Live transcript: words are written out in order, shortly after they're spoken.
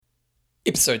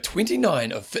Episode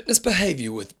 29 of Fitness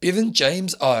Behaviour with Bevan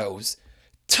James Isles.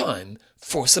 Time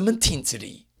for some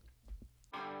intensity.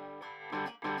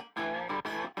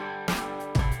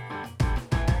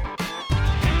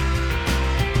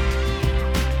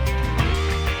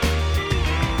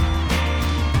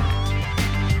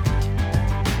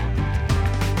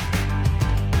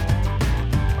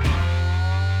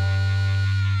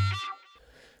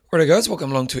 Alright guys,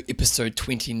 welcome along to episode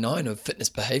 29 of Fitness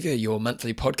Behaviour, your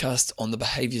monthly podcast on the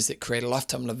behaviours that create a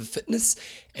lifetime love of fitness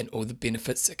and all the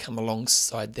benefits that come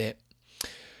alongside that.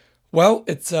 Well,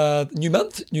 it's a new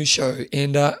month, new show,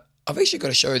 and I've actually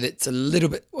got a show that's a little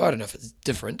bit, well, I don't know if it's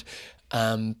different,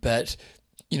 but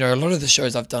you know, a lot of the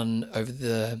shows I've done over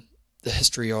the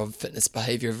history of fitness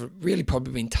behaviour have really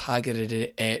probably been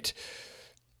targeted at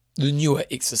the newer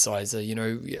exerciser. You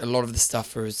know, a lot of the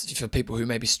stuff is for people who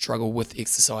maybe struggle with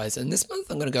exercise. And this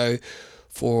month I'm going to go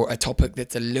for a topic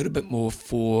that's a little bit more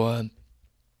for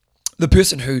the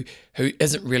person who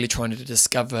isn't really trying to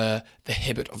discover the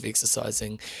habit of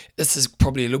exercising. This is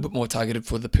probably a little bit more targeted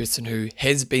for the person who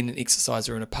has been an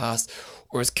exerciser in the past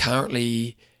or is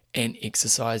currently an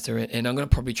exerciser. And I'm going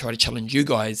to probably try to challenge you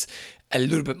guys a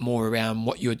little bit more around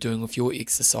what you're doing with your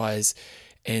exercise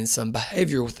and some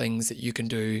behavioural things that you can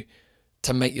do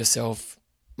to make yourself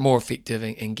more effective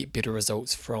and get better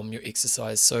results from your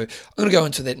exercise. So I'm going to go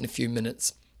into that in a few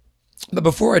minutes. But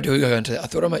before I do go into that, I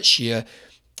thought I might share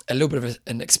a little bit of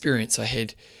an experience I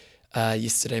had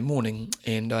yesterday morning.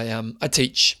 And I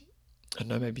teach, I don't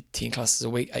know, maybe 10 classes a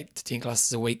week, 8 to 10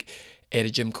 classes a week at a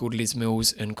gym called Les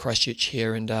Mills in Christchurch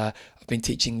here. And I've been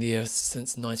teaching there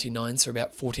since 99, so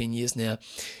about 14 years now.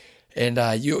 And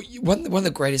one of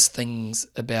the greatest things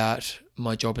about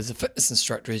my job as a fitness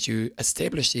instructor is you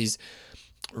establish these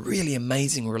really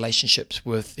amazing relationships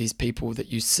with these people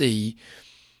that you see,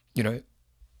 you know,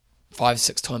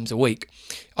 5-6 times a week.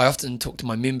 I often talk to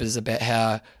my members about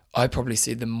how I probably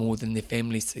see them more than their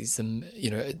family sees them,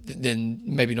 you know, than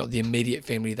maybe not the immediate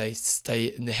family they stay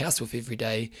in the house with every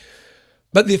day,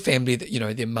 but their family, that, you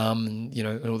know, their mum and, you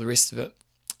know, and all the rest of it.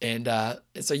 And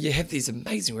so you have these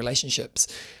amazing relationships.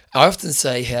 I often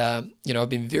say how, you know, I've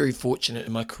been very fortunate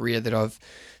in my career that I've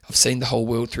seen the whole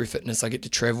world through fitness. I get to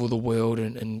travel the world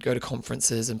and go to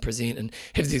conferences and present and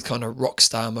have these kind of rock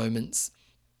star moments.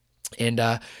 And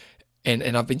I've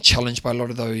been challenged by a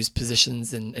lot of those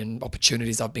positions and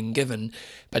opportunities I've been given.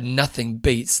 But nothing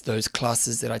beats those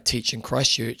classes that I teach in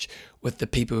Christchurch with the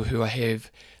people who I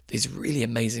have these really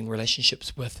amazing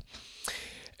relationships with.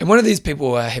 And one of these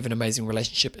people I have an amazing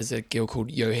relationship is a girl called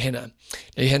Johanna.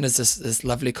 Now, Johanna's this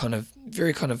lovely kind of,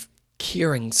 very kind of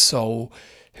caring soul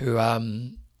who,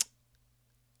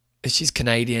 she's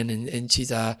Canadian and she's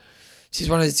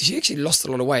one of those, she actually lost a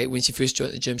lot of weight when she first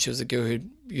joined the gym. She was a girl who,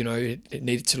 you know,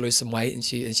 needed to lose some weight and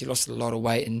she lost a lot of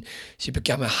weight and she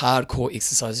became a hardcore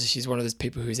exerciser. She's one of those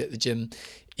people who's at the gym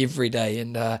every day.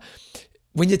 And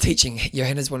when you're teaching,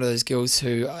 Johanna's one of those girls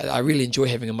who I really enjoy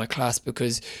having in my class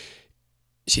because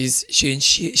she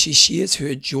shares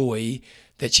her joy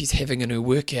that she's having in her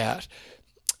workout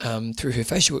through her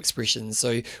facial expressions.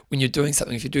 So when you're doing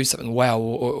something, if you do something well,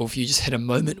 or if you just hit a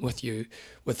moment with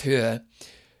her,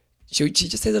 she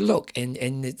just has a look, and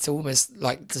it's almost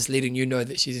like just letting you know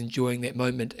that she's enjoying that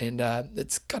moment. And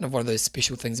it's kind of one of those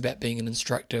special things about being an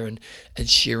instructor and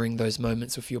sharing those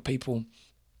moments with your people.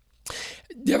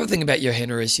 The other thing about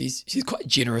Johanna is she's quite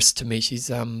generous to me. She's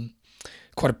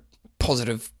quite a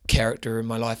positive character in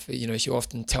my life. You know, she'll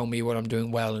often tell me what I'm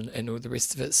doing well and all the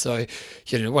rest of it. So,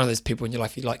 you know, one of those people in your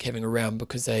life you like having around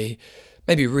because they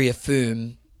maybe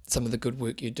reaffirm some of the good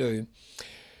work you do.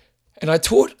 And I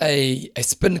taught a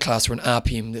spin class, or an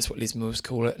RPM, that's what Les Mills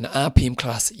call it, an RPM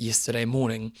class yesterday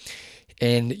morning.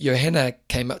 And Johanna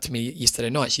came up to me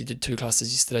yesterday night. She did 2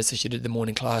 classes yesterday. So she did the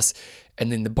morning class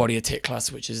and then the body attack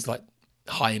class, which is like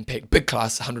high impact, big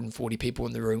class, 140 people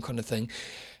in the room kind of thing.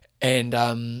 And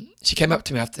she came up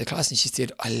to me after the class and she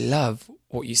said, "I love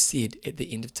what you said at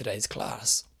the end of today's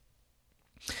class,"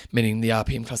 meaning the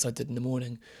RPM class I did in the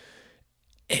morning.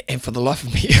 And for the life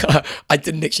of me, I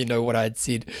didn't actually know what I had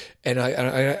said. And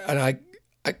I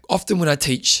often when I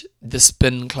teach the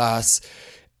spin class,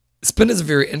 spin is a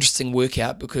very interesting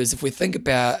workout because if we think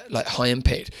about like high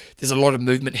impact, there's a lot of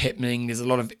movement happening. There's a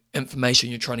lot of information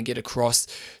you're trying to get across.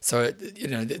 So, you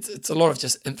know, it's a lot of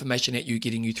just information at you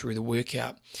getting you through the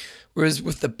workout. Whereas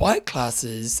with the bike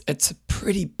classes, it's a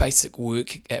pretty basic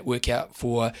workout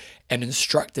for an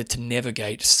instructor to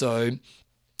navigate. So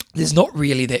there's not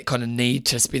really that kind of need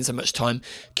to spend so much time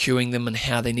cueing them and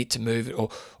how they need to move it or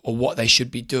what they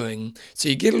should be doing. So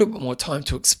you get a little bit more time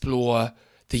to explore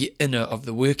the inner of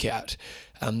the workout.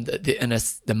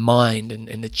 the mind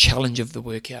and the challenge of the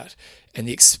workout and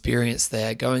the experience they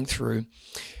are going through.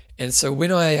 And so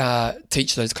when I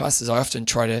teach those classes, I often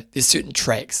there's certain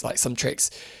tracks, like some tracks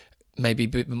maybe a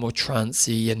bit more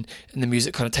trancey, and the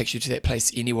music kind of takes you to that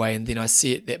place anyway. And then I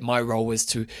see it that my role is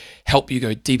to help you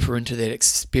go deeper into that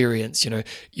experience,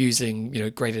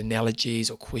 using, great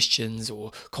analogies or questions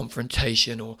or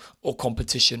confrontation or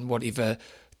competition, whatever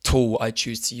tool I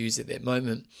choose to use at that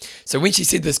moment. So when she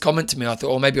said this comment to me, I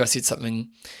thought, maybe I said something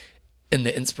in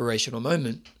the inspirational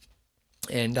moment.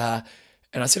 And I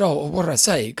said, what did I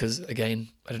say? Because, again,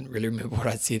 I didn't really remember what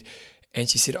I said. And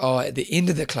she said, at the end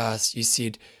of the class, you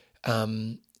said,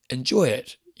 enjoy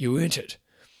it. You earned it.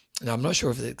 And I'm not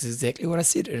sure if it's exactly what I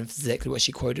said and if it's exactly what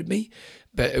she quoted me,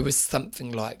 but it was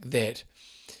something like that.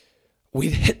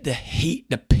 We've hit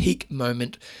the peak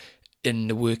moment in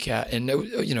the workout. And,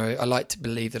 I like to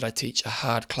believe that I teach a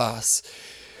hard class.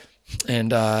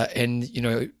 And what,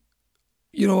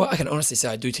 I can honestly say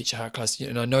I do teach a hard class,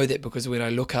 and I know that because when I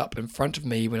look up in front of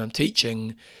me when I'm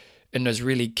teaching in those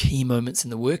really key moments in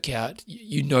the workout,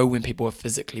 when people are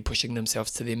physically pushing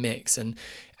themselves to their max. And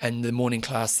the morning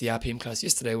class, the RPM class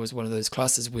yesterday, was one of those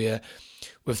classes where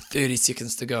with 30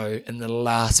 seconds to go in the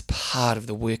last part of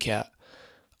the workout,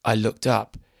 I looked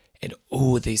up and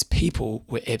all of these people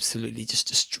were absolutely just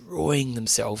destroying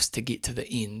themselves to get to the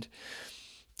end.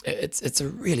 It's a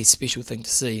really special thing to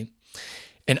see.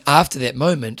 And after that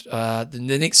moment, the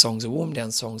next song's a warm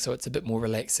down song, so it's a bit more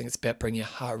relaxing. It's about bringing your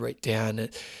heart rate down,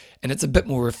 and it's a bit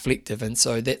more reflective. And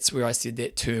so that's where I said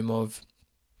that term of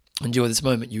enjoy this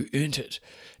moment. You earned it.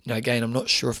 Now, again, I'm not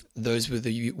sure if those were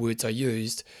the words I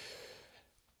used,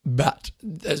 but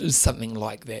it was something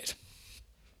like that.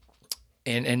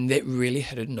 And that really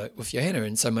hit a note with Johanna,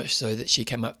 and so much so that she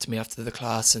came up to me after the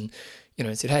class and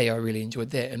said, hey, I really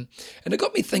enjoyed that. And it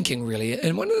got me thinking, really.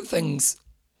 And one of the things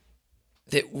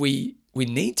that we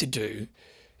need to do,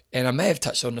 and I may have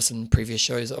touched on this in previous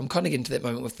shows, I'm kind of getting to that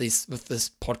moment with this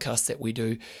podcast that we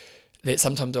do, that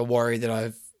sometimes I worry that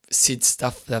I've said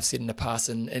stuff that I've said in the past,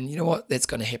 and you know what, that's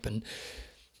going to happen.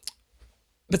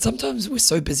 But sometimes we're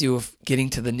so busy with getting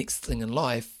to the next thing in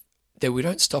life that we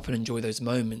don't stop and enjoy those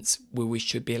moments where we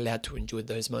should be allowed to enjoy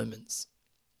those moments.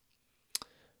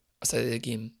 I'll say that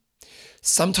again.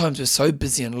 Sometimes we're so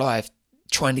busy in life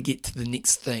trying to get to the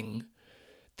next thing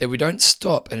that we don't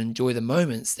stop and enjoy the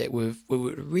moments that were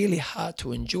really hard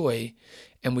to enjoy,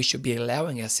 and we should be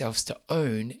allowing ourselves to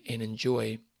own and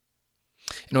enjoy.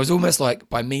 And it was almost like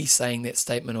by me saying that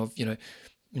statement of,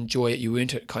 enjoy it, you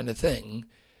earned it kind of thing,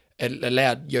 it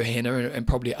allowed Johanna and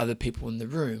probably other people in the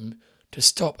room to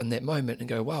stop in that moment and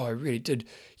go, wow, I really did,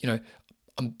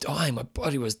 I'm dying, my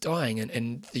body was dying,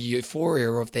 and the euphoria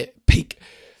of that peak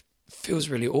feels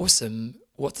really awesome.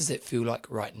 What does that feel like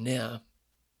right now?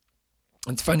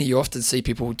 It's funny, you often see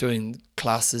people doing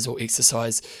classes or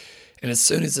exercise, and as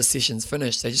soon as the session's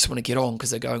finished, they just want to get on because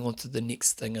they're going on to the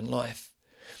next thing in life.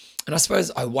 And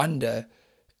I wonder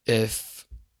if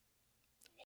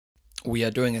we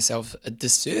are doing ourselves a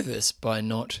disservice by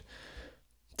not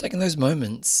taking those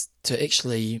moments to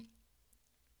actually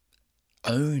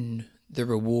own the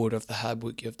reward of the hard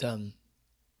work you've done,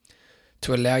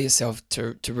 to allow yourself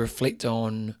to reflect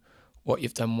on what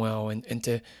you've done well, and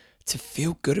to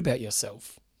feel good about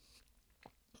yourself.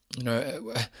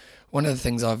 One of the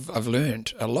things I've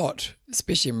learned a lot,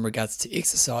 especially in regards to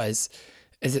exercise,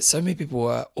 is that so many people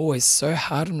are always so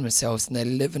hard on themselves, and they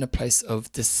live in a place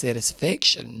of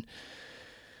dissatisfaction.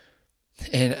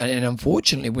 And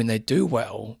unfortunately, when they do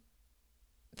well,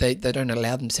 they don't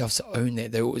allow themselves to own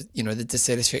that. They always, the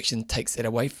dissatisfaction takes that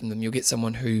away from them. You'll get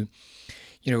someone who,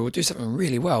 will do something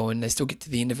really well, and they still get to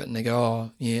the end of it and they go,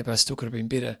 oh yeah, but I still could have been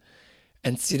better.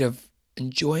 Instead of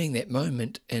enjoying that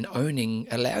moment and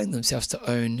allowing themselves to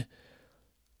own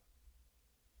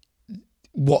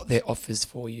what that offers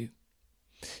for you.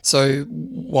 So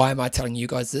why am I telling you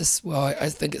guys this? Well, I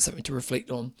think it's something to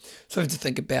reflect on, something to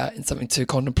think about, and something to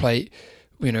contemplate,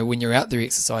 when you're out there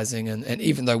exercising. And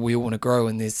even though we all want to grow,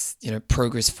 and there's,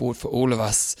 progress forward for all of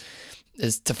us,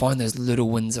 is to find those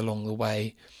little wins along the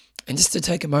way, and just to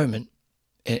take a moment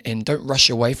and don't rush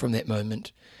away from that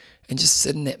moment, and just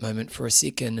sit in that moment for a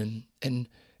second and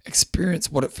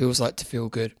experience what it feels like to feel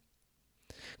good.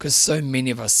 Because so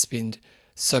many of us spend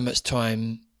so much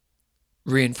time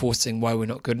reinforcing why we're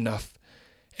not good enough.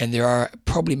 And there are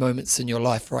probably moments in your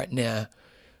life right now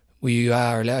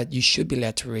where you should be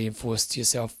allowed to reinforce to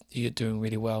yourself that you're doing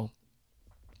really well.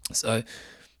 So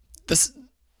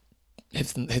have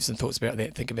some thoughts about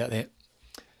that, think about that.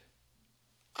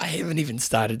 I haven't even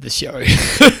started the show.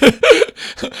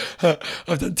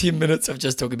 I've done 10 minutes of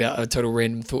just talking about a total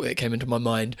random thought that came into my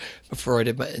mind before I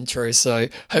did my intro. So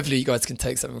hopefully you guys can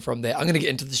take something from that. I'm going to get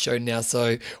into the show now.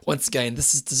 So once again,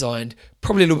 this is designed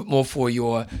probably a little bit more for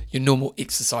your normal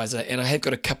exerciser. And I have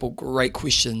got a couple great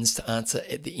questions to answer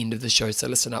at the end of the show. So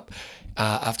listen up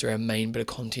after our main bit of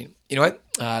content. Anyway,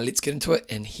 let's get into it.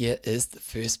 And here is the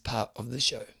first part of the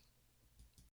show.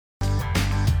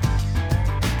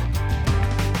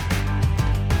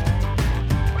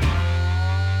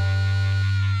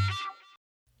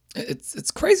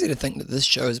 It's crazy to think that this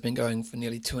show has been going for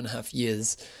nearly 2.5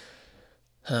 years.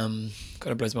 Kind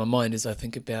of blows my mind as I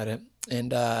think about it.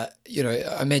 And, I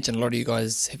imagine a lot of you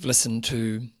guys have listened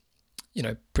to,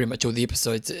 pretty much all the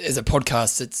episodes. As a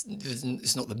podcast,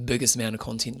 it's not the biggest amount of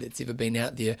content that's ever been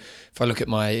out there. If I look at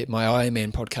my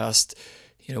Ironman podcast,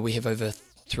 we have over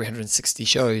 360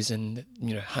 shows and,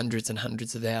 hundreds and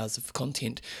hundreds of hours of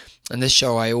content. And this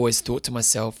show, I always thought to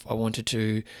myself, I wanted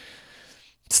to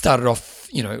start it off,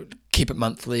 keep it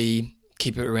monthly,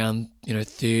 keep it around,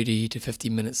 30 to 50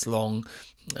 minutes long,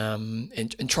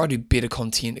 and try to do better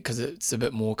content because it's a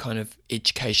bit more kind of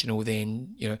educational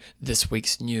than, this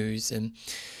week's news. And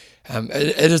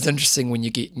it is interesting when you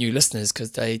get new listeners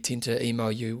because they tend to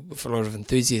email you with a lot of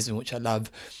enthusiasm, which I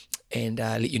love, and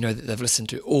let you know that they've listened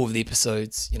to all of the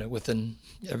episodes, within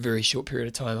a very short period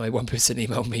of time. One person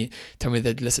emailed me, told me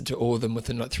they'd listened to all of them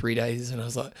within like 3 days, and I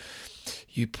was like,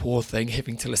 you poor thing,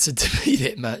 having to listen to me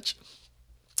that much.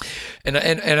 And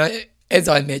I, as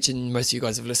I imagine most of you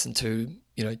guys have listened to,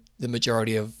 the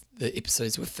majority of the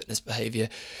episodes with fitness behavior,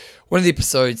 one of the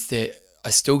episodes that I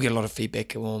still get a lot of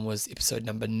feedback on was episode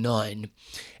number 9.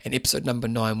 And episode number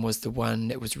 9 was the one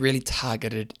that was really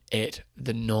targeted at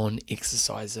the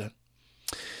non-exerciser.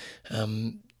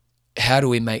 How do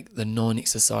we make the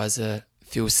non-exerciser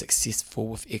feel successful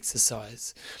with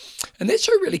exercise? And that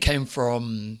show really came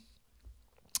from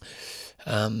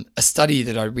a study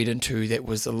that I read into that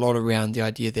was a lot around the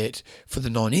idea that for the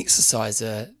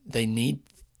non-exerciser, the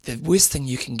worst thing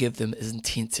you can give them is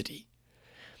intensity.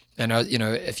 And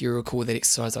if you recall that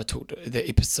exercise, I talked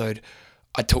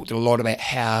a lot about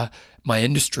how my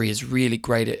industry is really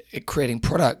great at creating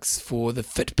products for the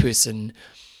fit person,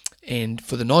 and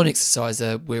for the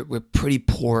non-exerciser, we're pretty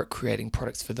poor at creating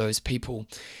products for those people.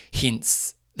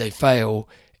 Hence, they fail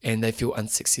and they feel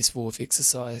unsuccessful with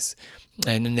exercise.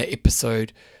 And in that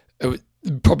episode,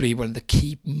 probably one of the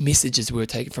key messages we were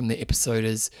taking from the episode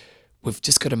is we've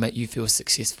just got to make you feel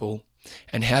successful.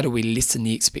 And how do we lessen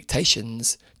the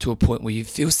expectations to a point where you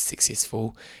feel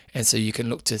successful, and so you can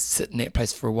look to sit in that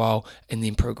place for a while and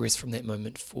then progress from that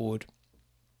moment forward.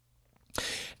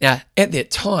 Now, at that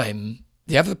time,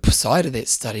 the other side of that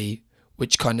study,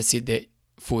 which kind of said that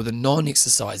for the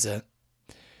non-exerciser,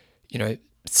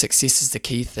 success is the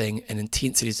key thing and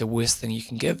intensity is the worst thing you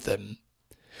can give them.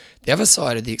 The other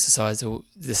side of the exercise, or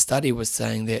the study, was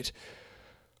saying that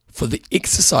for the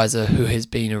exerciser who has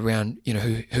been around,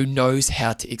 who knows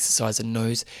how to exercise and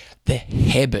knows the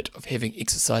habit of having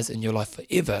exercise in your life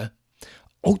forever,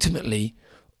 ultimately,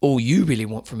 all you really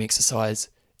want from exercise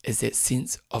is that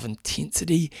sense of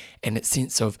intensity and that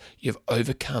sense of you've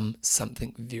overcome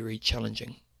something very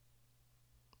challenging.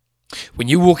 When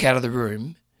you walk out of the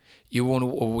room,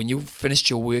 or when you've finished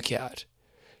your workout,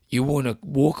 you want to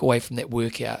walk away from that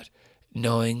workout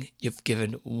knowing you've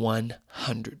given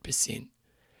 100%.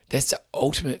 That's the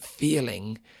ultimate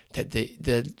feeling that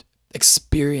the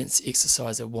experienced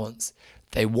exerciser wants.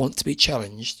 They want to be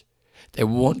challenged, they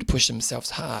want to push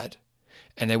themselves hard,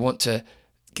 and they want to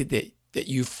get that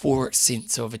euphoric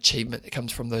sense of achievement that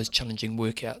comes from those challenging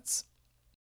workouts.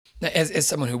 Now, as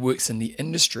someone who works in the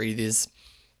industry, there's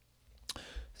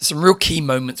some real key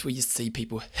moments where you see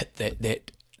people hit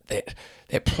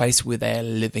that place where they are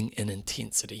living in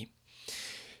intensity.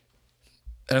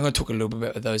 And I'm going to talk a little bit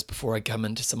about those before I come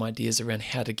into some ideas around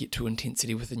how to get to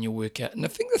intensity within your workout. And I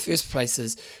think the first place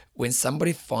is when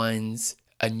somebody finds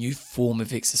a new form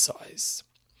of exercise.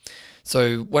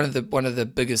 So one of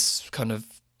the biggest kind of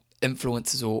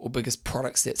influences or biggest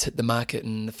products that's hit the market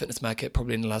in the fitness market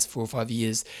probably in the last 4 or 5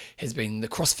 years has been the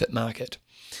CrossFit market.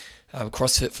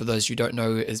 CrossFit, for those who don't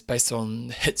know, is based on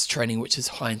HIIT training, which is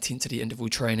high intensity interval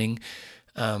training.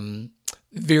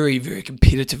 Very, very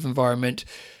competitive environment.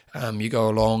 You go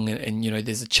along and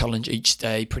there's a challenge each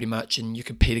day pretty much, and you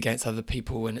compete against other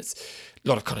people, and it's a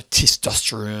lot of kind of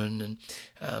testosterone and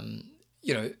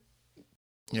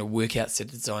workouts that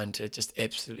are designed to just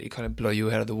absolutely kind of blow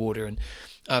you out of the water.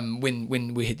 And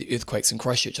when we had the earthquakes in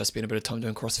Christchurch, I spent a bit of time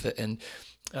doing CrossFit, and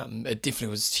it definitely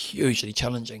was hugely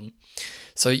challenging.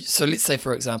 So let's say,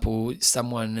 for example,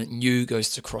 someone new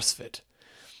goes to CrossFit.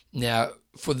 Now,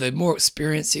 for the more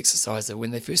experienced exerciser,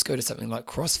 when they first go to something like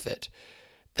CrossFit,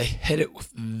 they hit it with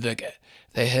vigor.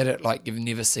 They hit it like you've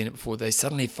never seen it before. They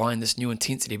suddenly find this new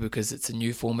intensity because it's a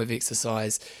new form of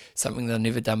exercise, something they've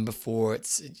never done before.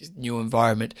 It's a new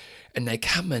environment, and they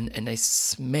come in and they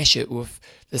smash it with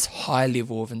this high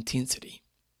level of intensity.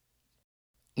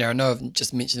 Now, I know I've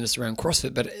just mentioned this around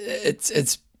CrossFit, but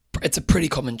it's a pretty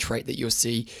common trait that you'll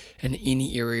see in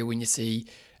any area when you see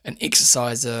an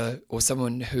exerciser or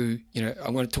someone who,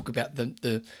 I'm going to talk about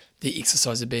the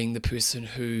exerciser being the person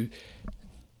who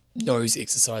knows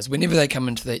exercise. Whenever they come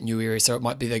into that new area, so it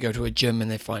might be they go to a gym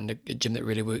and they find a gym that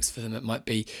really works for them. It might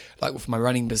be like with my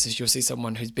running business, you'll see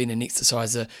someone who's been an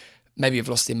exerciser, maybe have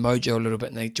lost their mojo a little bit,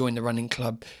 and they join the running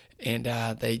club, and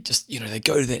they just, they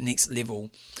go to that next level,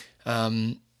 their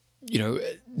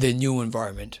new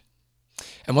environment.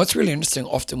 And what's really interesting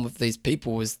often with these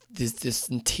people is there's this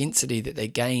intensity that they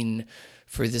gain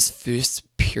for this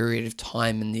first period of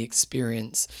time in the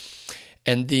experience.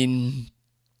 And then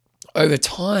over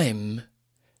time,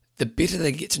 the better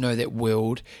they get to know that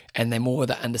world, and the more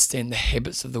they understand the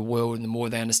habits of the world, and the more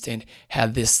they understand how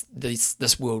this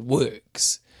world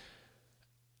works,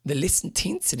 the less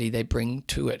intensity they bring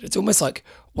to it. It's almost like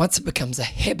once it becomes a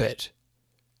habit,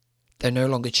 they no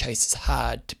longer chase as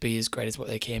hard to be as great as what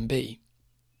they can be.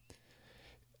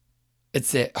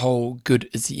 It's that whole good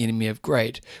is the enemy of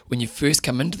great. When you first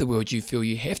come into the world, you feel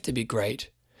you have to be great.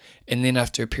 And then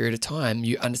after a period of time,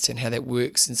 you understand how that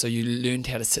works. And so you learned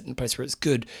how to sit in a place where it's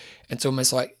good. And it's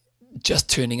almost like just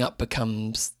turning up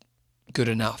becomes good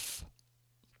enough.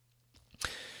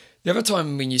 The other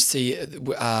time when you see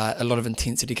a lot of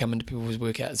intensity come into people's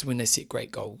workouts is when they set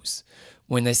great goals.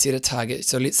 When they set a target.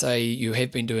 So let's say you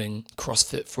have been doing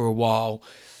CrossFit for a while.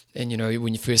 And,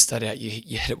 when you first start out, you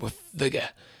hit it with vigor.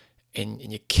 And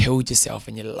you killed yourself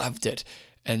and you loved it.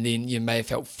 And then you may have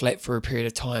felt flat for a period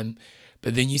of time.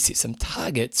 But then you set some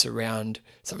targets around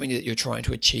something that you're trying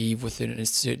to achieve within a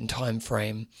certain time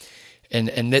frame.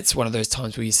 And that's one of those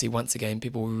times where you see, once again,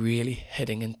 people really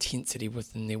hitting intensity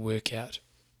within their workout.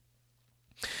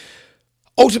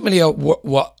 Ultimately,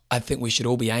 what I think we should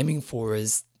all be aiming for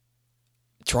is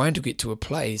trying to get to a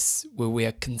place where we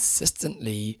are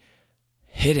consistently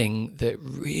hitting the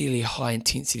really high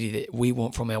intensity that we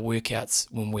want from our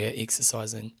workouts when we're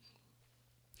exercising.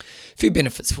 A few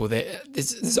benefits for that.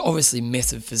 There's obviously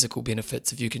massive physical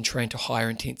benefits. If you can train to higher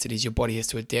intensities, your body has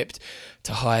to adapt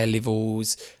to higher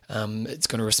levels. It's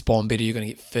going to respond better. You're going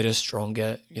to get fitter,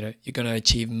 stronger. You're going to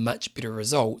achieve much better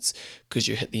results because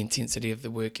you hit the intensity of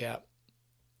the workout.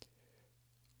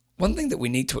 One thing that we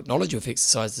need to acknowledge with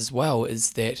exercise as well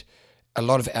is that a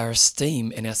lot of our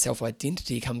esteem and our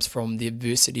self-identity comes from the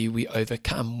adversity we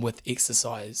overcome with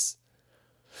exercise.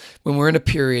 When we're in a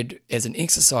period as an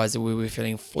exerciser where we're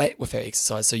feeling flat with our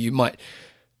exercise, so you might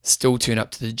still turn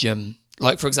up to the gym.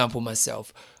 Like, for example,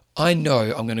 myself, I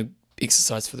know I'm going to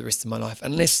exercise for the rest of my life.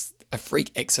 Unless a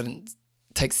freak accident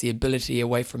takes the ability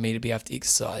away from me to be able to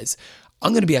exercise,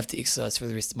 I'm going to be able to exercise for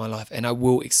the rest of my life, and I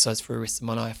will exercise for the rest of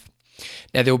my life.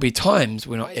 Now, there will be times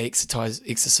when I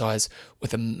exercise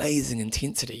with amazing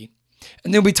intensity,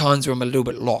 and there'll be times where I'm a little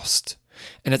bit lost.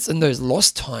 And it's in those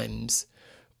lost times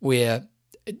where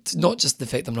it's not just the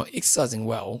fact I'm not exercising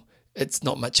well, it's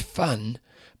not much fun,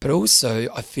 but also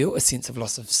I feel a sense of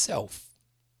loss of self.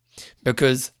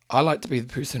 Because I like to be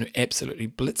the person who absolutely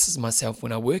blitzes myself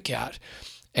when I work out,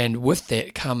 and with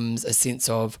that comes a sense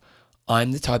of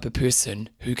I'm the type of person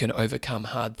who can overcome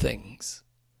hard things.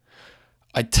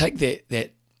 I take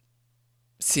that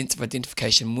sense of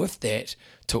identification with that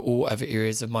to all other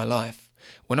areas of my life.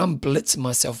 When I'm blitzing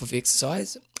myself with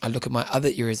exercise, I look at my other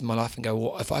areas of my life and go,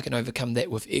 well, if I can overcome that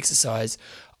with exercise,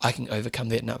 I can overcome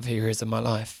that in other areas of my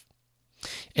life.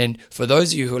 And for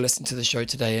those of you who are listening to the show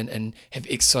today and have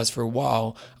exercised for a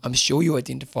while, I'm sure you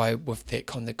identify with that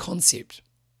kind of concept.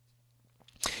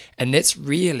 And that's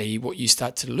really what you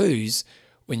start to lose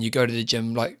when you go to the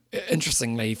gym. Like,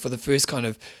 interestingly, for the first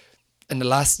in the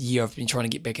last year, I've been trying to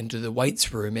get back into the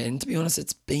weights room, and to be honest,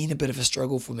 it's been a bit of a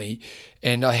struggle for me.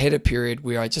 And I had a period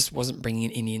where I just wasn't bringing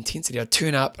in any intensity. I'd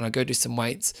turn up and I'd go do some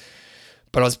weights,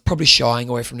 but I was probably shying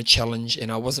away from the challenge, and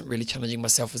I wasn't really challenging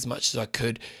myself as much as I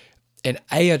could. And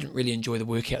I didn't really enjoy the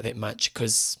workout that much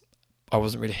because I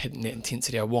wasn't really hitting that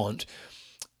intensity I want.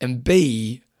 And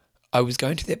B, I was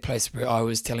going to that place where I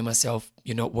was telling myself,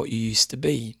 you're not what you used to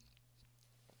be.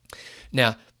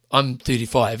 Now, I'm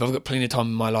 35. I've got plenty of time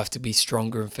in my life to be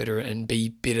stronger and fitter and be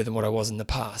better than what I was in the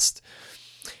past.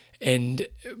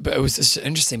 But it was just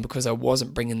interesting because I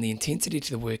wasn't bringing the intensity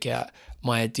to the workout.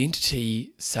 My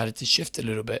identity started to shift a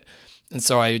little bit. And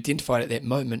so I identified at that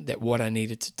moment that what I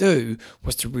needed to do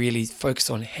was to really focus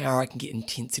on how I can get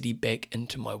intensity back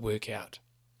into my workout.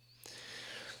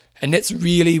 And that's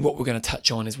really what we're going to touch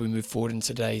on as we move forward in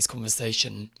today's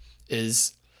conversation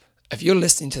is if you're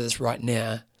listening to this right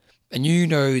now and you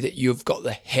know that you've got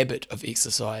the habit of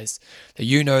exercise, that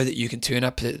you know that you can turn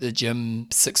up at the gym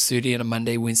 6:30 on a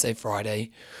Monday, Wednesday, Friday,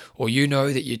 or you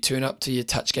know that you turn up to your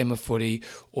touch game of footy,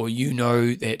 or you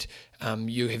know that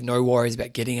you have no worries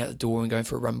about getting out the door and going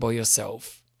for a run by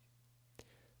yourself,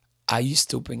 are you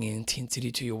still bringing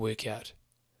intensity to your workout?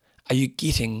 Are you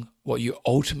getting what you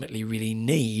ultimately really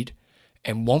need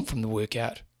and want from the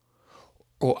workout?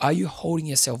 Or are you holding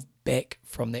yourself back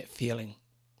from that feeling,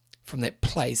 from that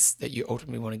place that you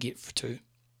ultimately want to get to?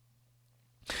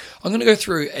 I'm going to go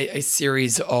through a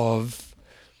series of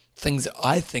things that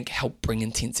I think help bring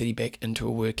intensity back into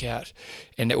a workout,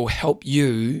 and it will help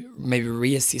you maybe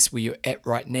reassess where you're at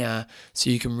right now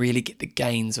so you can really get the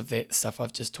gains of that stuff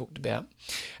I've just talked about.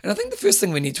 And I think the first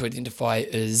thing we need to identify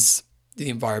is the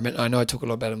environment. I know I talk a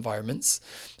lot about environments.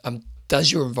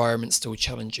 Does your environment still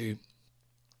challenge you?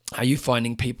 Are you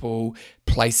finding people,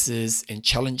 places, and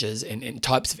challenges and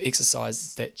types of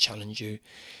exercises that challenge you?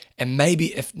 And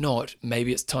maybe if not,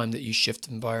 maybe it's time that you shift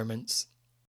environments.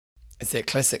 It's that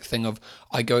classic thing of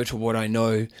I go to what I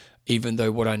know, even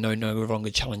though what I know no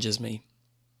longer challenges me.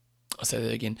 I'll say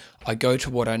that again. I go to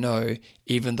what I know,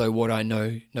 even though what I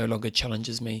know no longer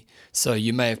challenges me. So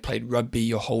you may have played rugby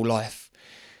your whole life,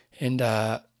 and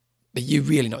but you're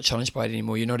really not challenged by it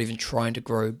anymore. You're not even trying to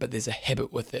grow, but there's a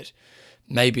habit with it.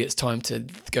 Maybe it's time to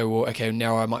go, well, okay,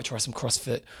 now I might try some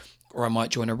CrossFit, or I might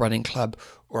join a running club,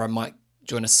 or I might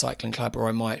join a cycling club, or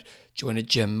I might join a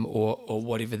gym, or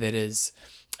whatever that is.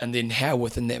 And then how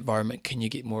within that environment can you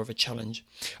get more of a challenge?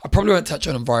 I probably won't touch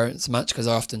on environments much because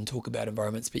I often talk about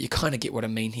environments, but you kind of get what I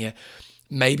mean here.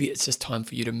 Maybe it's just time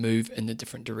for you to move in a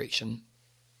different direction.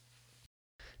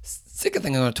 Second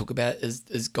thing I want to talk about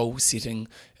is goal setting,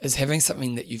 is having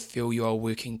something that you feel you are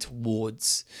working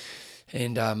towards.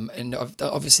 And I've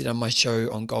obviously done my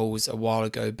show on goals a while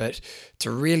ago, but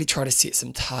to really try to set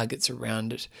some targets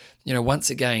around it. Once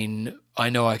again,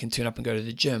 I know I can turn up and go to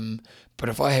the gym, but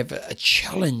if I have a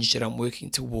challenge that I'm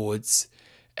working towards,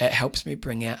 it helps me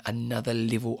bring out another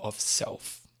level of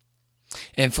self.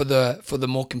 And for the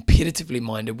more competitively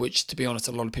minded, which to be honest,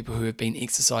 a lot of people who have been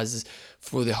exercisers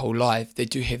for their whole life, they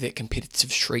do have that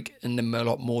competitive streak in them a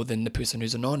lot more than the person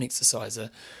who's a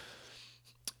non-exerciser.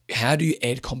 How do you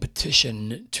add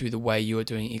competition to the way you are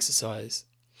doing exercise?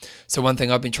 So one thing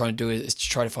I've been trying to do is to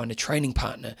try to find a training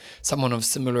partner, someone of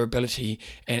similar ability,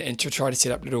 and to try to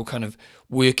set up little kind of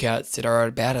workouts that are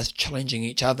about us challenging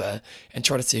each other and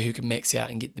try to see who can max out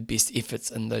and get the best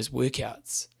efforts in those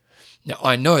workouts. Now,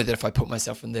 I know that if I put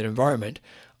myself in that environment,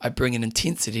 I bring an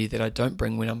intensity that I don't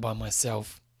bring when I'm by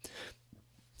myself.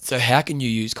 So how can you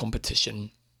use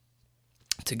competition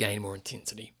to gain more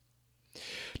intensity?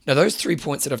 Now, those 3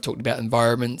 points that I've talked about,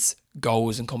 environments,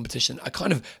 goals, and competition, are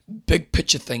kind of big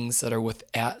picture things that are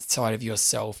outside of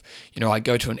yourself. I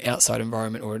go to an outside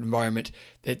environment or an environment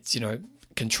that,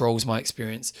 controls my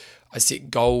experience. I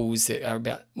set goals that are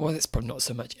about, well, that's probably not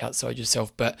so much outside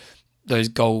yourself, but those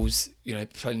goals,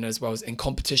 playing those well. And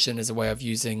competition is a way of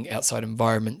using outside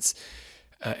environments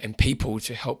and people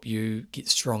to help you get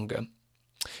stronger.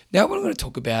 Now, what I'm going to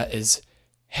talk about is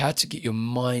how to get your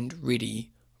mind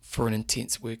ready for an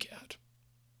intense workout.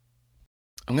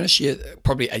 I'm going to share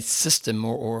probably a system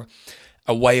or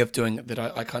a way of doing it that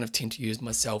I kind of tend to use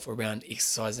myself around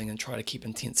exercising and try to keep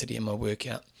intensity in my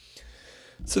workout.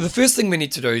 So the first thing we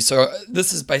need to do, so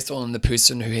this is based on the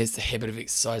person who has the habit of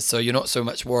exercise, so you're not so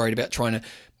much worried about trying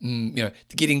to,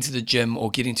 getting to the gym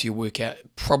or getting to your workout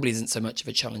probably isn't so much of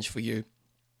a challenge for you.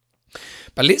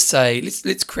 But let's say,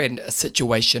 let's create a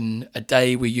situation, a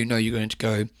day where you're going to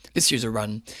go, let's use a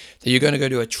run, that you're going to go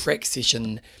to a track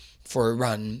session for a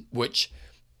run, which,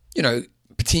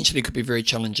 potentially could be very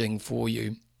challenging for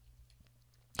you.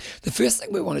 The first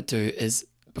thing we want to do is,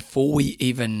 before we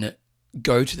even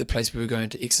go to the place where we're going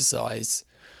to exercise,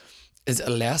 is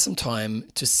allow some time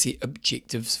to set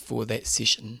objectives for that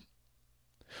session.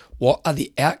 What are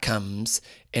the outcomes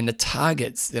and the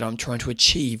targets that I'm trying to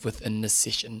achieve within this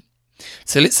session?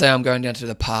 So let's say I'm going down to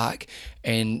the park,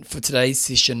 and for today's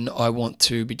session, I want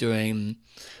to be doing,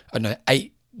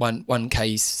 8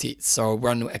 1K sets. So I'll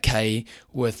run a K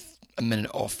with a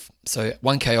minute off. So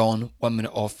 1K on, 1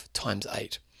 minute off times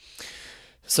 8.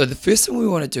 So the first thing we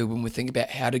want to do when we think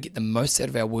about how to get the most out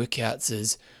of our workouts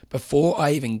is, before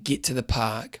I even get to the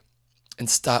park and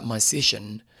start my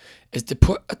session, is to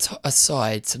put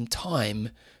aside some time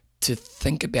to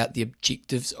think about the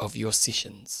objectives of your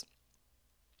sessions.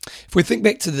 If we think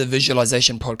back to the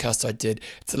visualization podcast I did,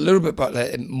 it's a little bit about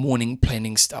that morning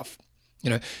planning stuff.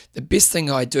 The best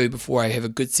thing I do before I have a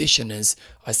good session is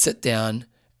I sit down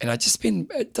and I just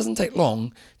spend, it doesn't take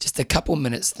long, just a couple of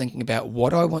minutes thinking about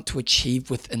what I want to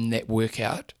achieve within that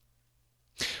workout.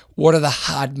 What are the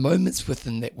hard moments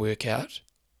within that workout?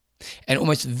 And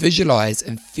almost visualize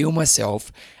and feel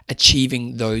myself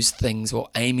achieving those things or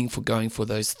aiming for going for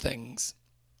those things.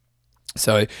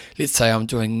 So let's say I'm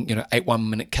doing, 8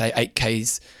 1-minute K,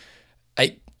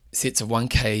 8 sets of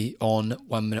 1K on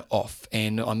 1 minute off.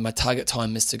 And my target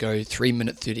time is to go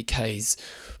 3-minute 30 Ks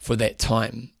for that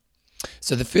time.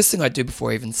 So the first thing I do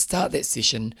before I even start that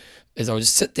session is I'll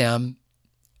just sit down,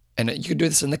 and you can do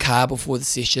this in the car before the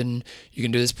session. You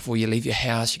can do this before you leave your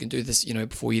house. You can do this,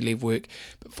 before you leave work.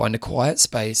 But find a quiet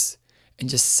space and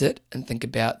just sit and think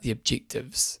about the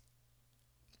objectives.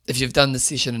 If you've done the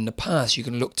session in the past, you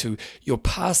can look to your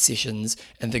past sessions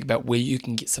and think about where you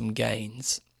can get some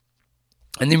gains.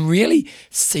 And then really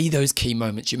see those key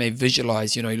moments. You may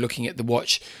visualize, looking at the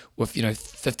watch with,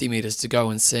 50 meters to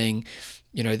go and seeing,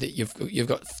 that you've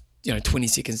got, 20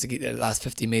 seconds to get that last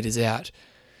 50 meters out.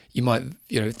 You might,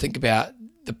 think about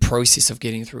the process of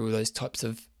getting through all those types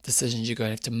of decisions you're going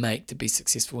to have to make to be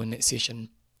successful in that session.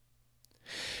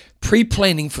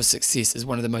 Pre-planning for success is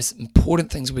one of the most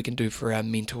important things we can do for our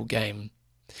mental game.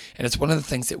 And it's one of the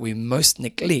things that we most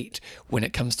neglect when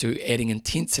it comes to adding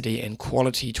intensity and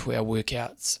quality to our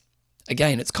workouts.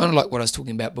 Again, it's kind of like what I was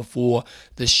talking about before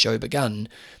this show begun,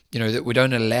 that we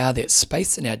don't allow that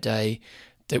space in our day,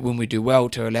 that when we do well,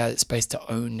 to allow that space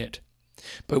to own it.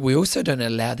 But we also don't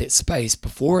allow that space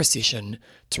before a session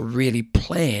to really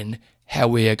plan how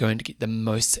we are going to get the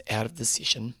most out of the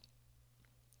session.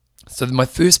 So my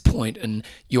first point in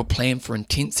your plan for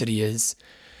intensity is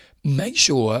make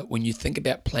sure when you think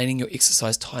about planning your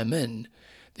exercise time in,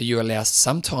 that you allow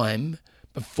some time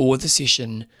before the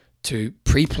session to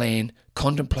pre-plan,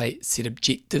 contemplate, set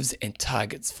objectives and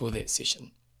targets for that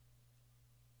session.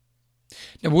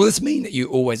 Now, will this mean that you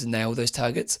always nail those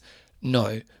targets?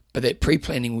 No, but that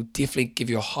pre-planning will definitely give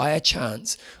you a higher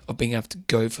chance of being able to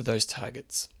go for those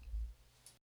targets.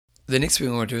 The next thing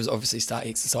we want to do is obviously start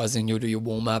exercising. You'll do your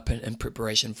warm-up and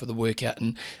preparation for the workout.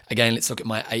 And again, let's look at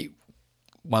my 8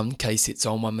 1K sets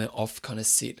on, 1 minute off kind of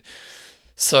set.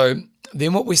 So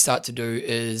then what we start to do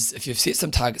is, if you've set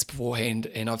some targets beforehand,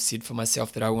 and I've said for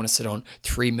myself that I want to sit on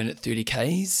 3-minute 30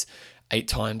 Ks 8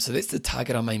 times. So that's the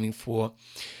target I'm aiming for.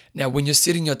 Now, when you're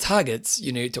setting your targets,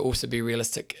 you need to also be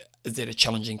realistic. Is that a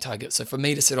challenging target? So for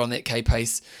me to sit on that K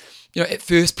pace, at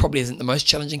first probably isn't the most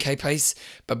challenging K pace,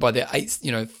 but by the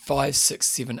 5, 6,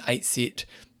 7, 8 set,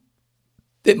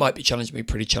 that might be challenging me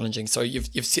pretty challenging. So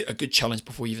you've set a good challenge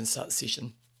before you even start the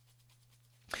session.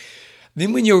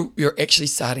 Then when you're actually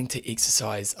starting to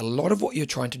exercise, a lot of what you're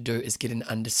trying to do is get an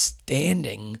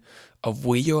understanding of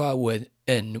where you are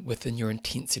within your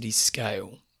intensity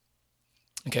scale.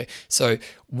 Okay, so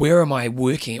where am I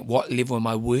working at? What level am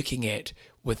I working at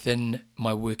within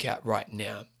my workout right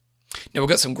now? Now, we've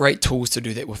got some great tools to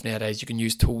do that with nowadays. You can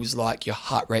use tools like your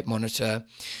heart rate monitor.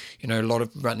 A lot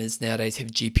of runners nowadays have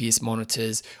GPS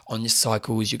monitors on your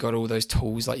cycles. You've got all those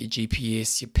tools like your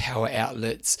GPS, your power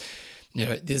outlets.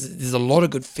 There's a lot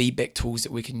of good feedback tools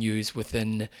that we can use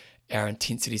within our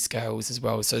intensity scales as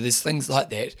well. So there's things like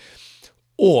that.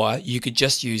 Or you could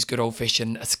just use good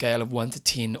old-fashioned a scale of 1 to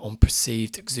 10 on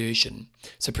perceived exertion.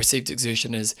 So perceived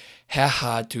exertion is how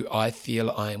hard do I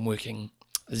feel I am working?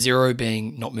 0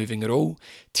 being not moving at all,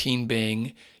 10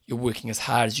 being you're working as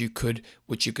hard as you could,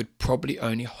 which you could probably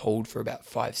only hold for about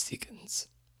 5 seconds.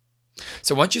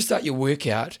 So once you start your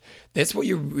workout, that's what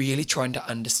you're really trying to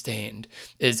understand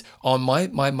is on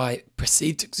my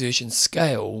perceived exertion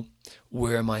scale,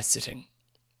 where am I sitting?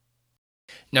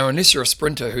 Now, unless you're a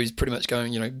sprinter who's pretty much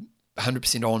going,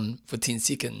 100% on for 10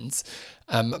 seconds,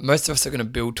 most of us are going to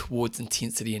build towards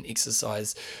intensity and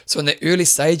exercise. So in the early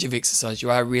stage of exercise, you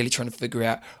are really trying to figure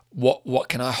out what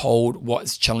can I hold, what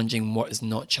is challenging, what is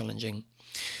not challenging.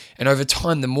 And over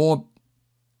time, the more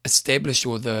established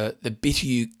or the better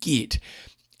you get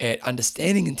at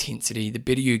understanding intensity, the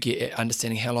better you get at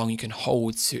understanding how long you can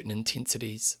hold certain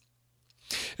intensities.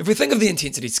 If we think of the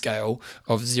intensity scale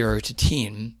of 0 to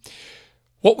 10,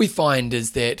 what we find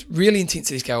is that really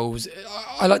intensity scales,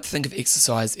 I like to think of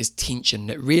exercise as tension.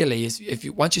 It really is,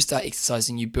 once you start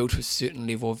exercising, you build to a certain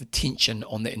level of tension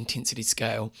on the intensity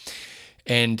scale.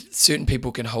 And certain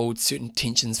people can hold certain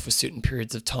tensions for certain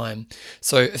periods of time.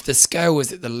 So if the scale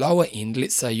is at the lower end,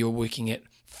 let's say you're working at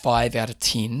 5 out of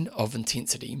 10 of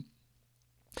intensity,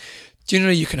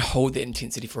 generally you can hold that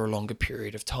intensity for a longer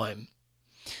period of time.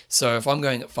 So if I'm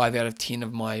going at 5 out of 10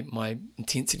 of my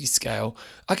intensity scale,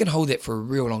 I can hold that for a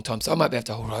real long time. So I might be able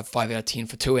to hold 5 out of 10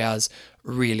 for 2 hours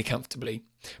really comfortably.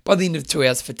 By the end of 2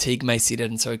 hours, fatigue may set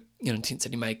in, so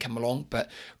intensity may come along, but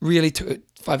really 5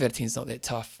 out of 10 is not that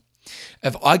tough.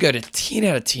 If I go to 10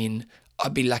 out of 10,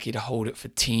 I'd be lucky to hold it for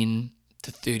 10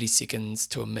 to 30 seconds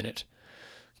to a minute.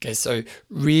 Okay, so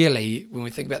really, when we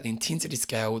think about the intensity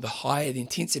scale, the higher the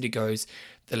intensity goes,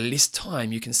 the less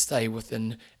time you can stay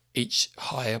within each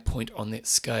higher point on that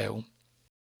scale.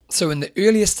 So in the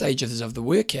earlier stages of the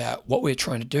workout, what we're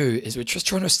trying to do is we're just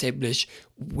trying to establish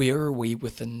where are we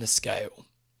within the scale.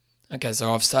 Okay,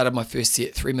 so I've started my first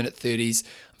set, 3-minute 30s.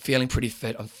 I'm feeling pretty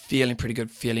fit. I'm feeling pretty good,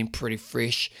 feeling pretty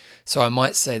fresh. So I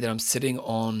might say that I'm sitting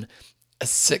on a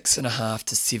 6.5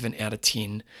 to 7 out of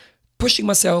 10, pushing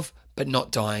myself, but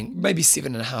not dying. Maybe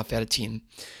 7.5 out of 10.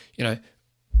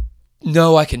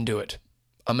 I can do it.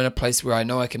 I'm in a place where I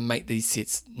know I can make these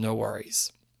sets, no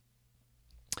worries.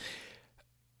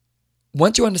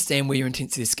 Once you understand where your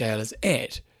intensity scale is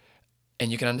at,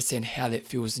 and you can understand how that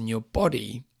feels in your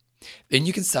body, then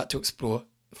you can start to explore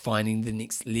finding the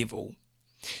next level.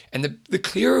 And the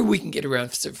clearer we can get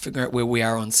around figuring out where we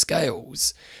are on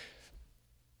scales,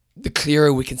 the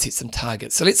clearer we can set some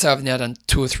targets. So let's say I've now done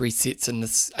 2 or 3 sets in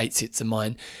this 8 sets of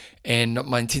mine, and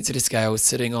my intensity scale is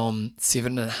sitting on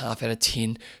 7.5 out of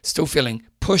 10, still feeling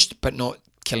pushed but not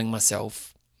killing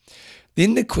myself.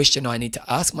 Then the question I need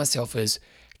to ask myself is,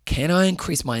 can I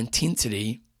increase my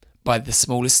intensity by the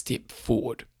smallest step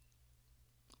forward?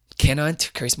 Can I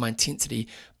increase my intensity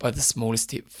by the smallest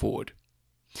step forward?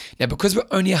 Now, because we're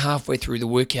only halfway through the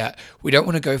workout, we don't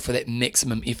want to go for that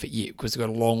maximum effort yet because we've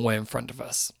got a long way in front of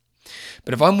us.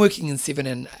 But if I'm working in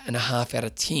 7.5 out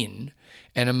of 10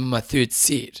 and I'm in my third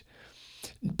set,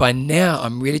 by now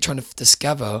I'm really trying to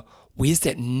discover where's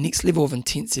that next level of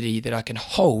intensity that I can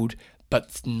hold but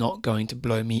it's not going to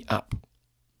blow me up.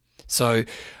 So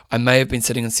I may have been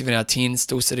sitting on 7 out of 10,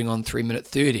 still sitting on 3-minute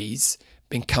 30s,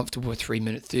 being comfortable with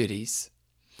 3-minute 30s.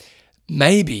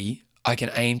 Maybe I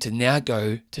can aim to now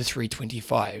go to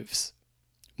 325s,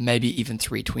 maybe even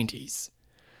 320s.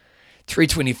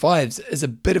 325s is a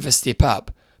bit of a step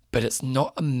up, but it's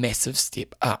not a massive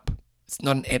step up. It's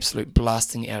not an absolute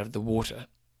blasting out of the water.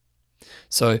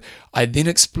 So I then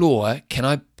explore, can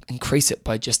I increase it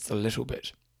by just a little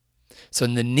bit? So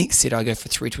in the next set, I go for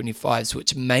 325s,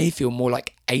 which may feel more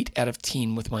like 8 out of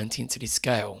 10 with my intensity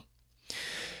scale.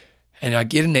 And I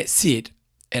get in that set,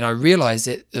 and I realize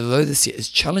that although the set is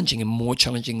challenging and more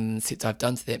challenging than the sets I've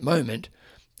done to that moment,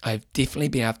 I've definitely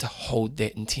been able to hold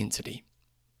that intensity.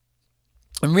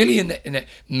 I'm really in that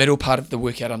middle part of the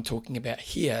workout I'm talking about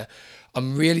here.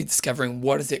 I'm really discovering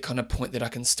what is that kind of point that I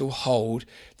can still hold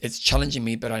that's challenging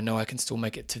me, but I know I can still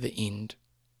make it to the end.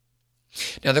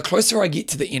 Now, the closer I get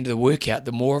to the end of the workout,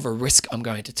 the more of a risk I'm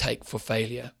going to take for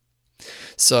failure.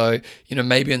 So,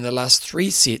 maybe in the last 3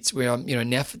 sets where I'm,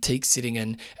 now fatigue setting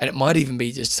in, and it might even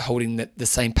be just holding the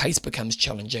same pace becomes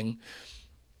challenging.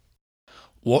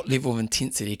 What level of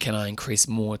intensity can I increase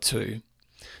more to?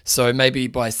 So maybe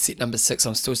by set number 6,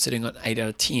 I'm still sitting on 8 out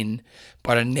of 10,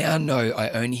 but I now know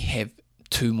I only have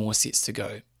 2 more sets to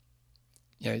go.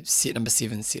 Set number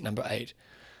 7, set number 8.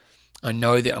 I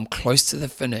know that I'm close to the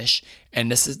finish,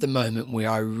 and this is the moment where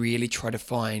I really try to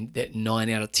find that 9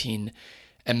 out of 10,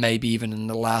 and maybe even in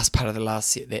the last part of the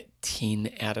last set, that 10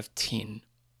 out of 10.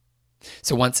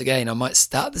 So once again, I might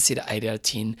start the set at 8 out of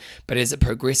 10, but as it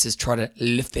progresses, try to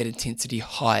lift that intensity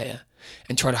higher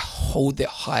and try to hold that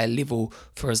higher level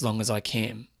for as long as I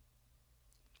can.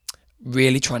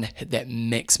 Really trying to hit that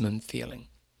maximum feeling.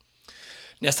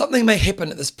 Now, something may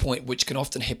happen at this point, which can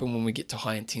often happen when we get to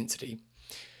high intensity.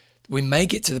 We may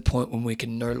get to the point when we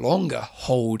can no longer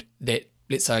hold that.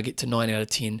 Let's say I get to 9 out of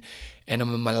 10 and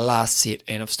I'm in my last set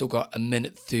and I've still got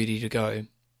 1:30 to go.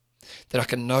 That I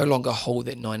can no longer hold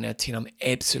that 9 out of 10. I'm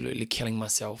absolutely killing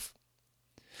myself.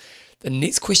 The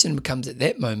next question becomes at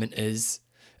that moment is,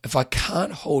 if I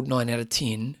can't hold 9 out of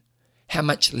 10, how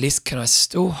much less can I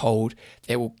still hold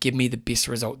that will give me the best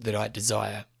result that I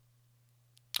desire?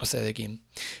 I'll say that again.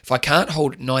 If I can't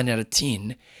hold 9 out of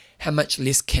 10, how much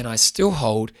less can I still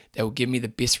hold that will give me the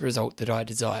best result that I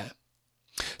desire?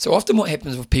 So often what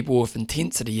happens with people with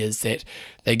intensity is that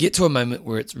they get to a moment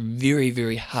where it's very,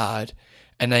 very hard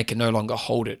and they can no longer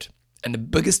hold it. And the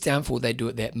biggest downfall they do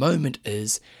at that moment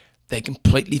is they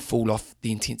completely fall off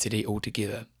the intensity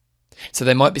altogether. So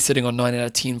they might be sitting on 9 out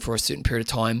of 10 for a certain period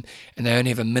of time and they only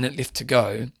have a minute left to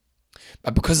go.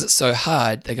 But because it's so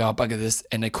hard, they go, oh, bugger this,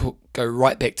 and they go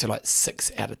right back to like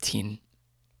 6 out of 10.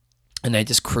 And they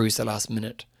just cruise the last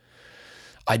minute.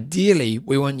 Ideally,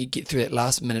 we want you to get through that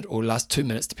last minute or last 2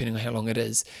 minutes, depending on how long it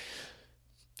is,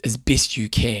 as best you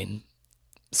can.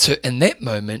 So in that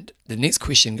moment, the next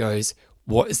question goes,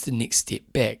 what is the next step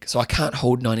back? So I can't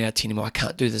hold 9 out of 10 anymore. I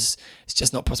can't do this. It's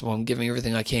just not possible. I'm giving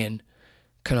everything I can.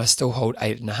 Can I still hold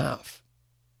 8.5?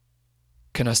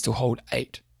 Can I still hold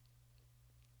 8?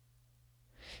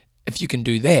 If you can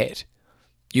do that,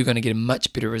 you're going to get a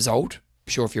much better result.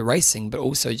 Sure, if you're racing, but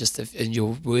also just in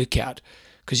your workout,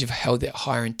 because you've held that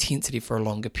higher intensity for a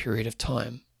longer period of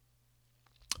time.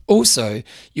 Also,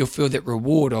 you'll feel that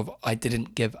reward of, I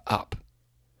didn't give up.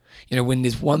 When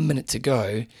there's 1 minute to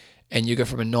go and you go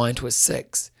from a 9 to a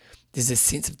 6, there's a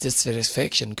sense of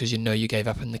dissatisfaction because you gave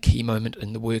up in the key moment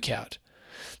in the workout.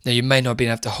 Now, you may not be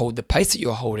able to hold the pace that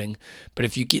you're holding, but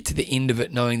if you get to the end of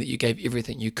it knowing that you gave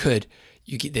everything you could,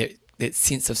 you get that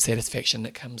sense of satisfaction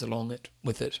that comes along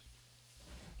with it.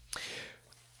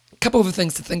 A couple of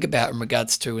things to think about in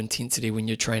regards to intensity when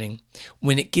you're training.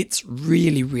 When it gets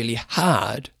really, really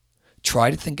hard, try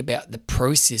to think about the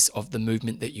process of the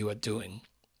movement that you are doing.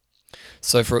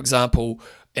 So, for example,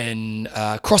 in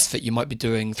CrossFit, you might be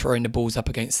throwing the balls up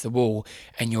against the wall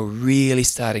and you're really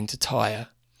starting to tire.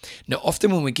 Now,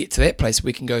 often when we get to that place,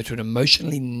 we can go to an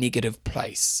emotionally negative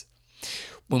place.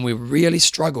 When we really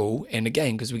struggle, and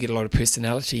again, because we get a lot of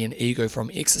personality and ego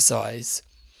from exercise,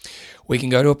 we can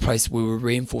go to a place where we're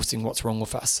reinforcing what's wrong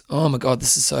with us. Oh my God,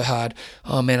 this is so hard.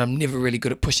 Oh man, I'm never really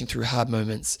good at pushing through hard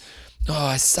moments. Oh,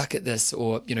 I suck at this.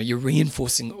 Or, you're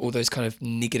reinforcing all those kind of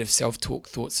negative self-talk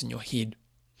thoughts in your head.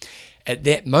 At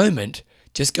that moment,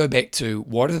 just go back to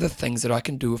what are the things that I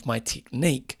can do with my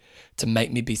technique to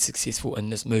make me be successful in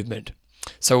this movement.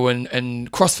 So in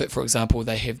CrossFit, for example,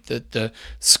 they have the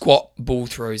squat ball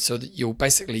throws, so that you'll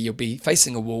be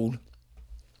facing a wall.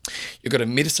 You've got a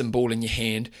medicine ball in your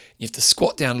hand. You have to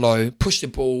squat down low, push the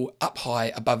ball up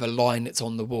high above a line that's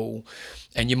on the wall,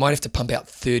 and you might have to pump out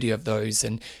 30 of those.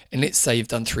 And let's say you've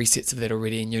done 3 sets of that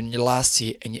already, and you're in your last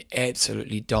set, and you're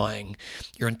absolutely dying.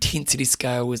 Your intensity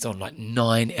scale is on like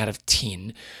 9 out of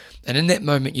 10. And in that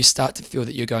moment, you start to feel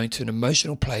that you're going to an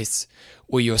emotional place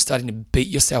where you're starting to beat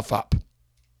yourself up.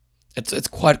 It's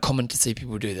quite common to see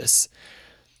people do this.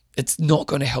 It's not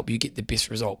going to help you get the best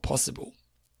result possible.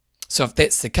 So if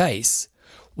that's the case,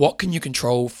 what can you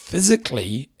control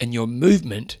physically in your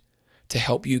movement to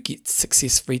help you get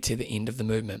successfully to the end of the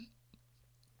movement?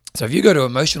 So if you go to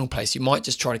an emotional place, you might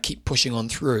just try to keep pushing on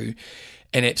through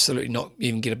and absolutely not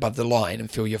even get above the line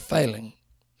and feel you're failing.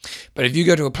 But if you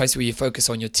go to a place where you focus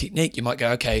on your technique, you might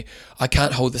go, okay, I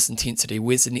can't hold this intensity.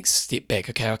 Where's the next step back?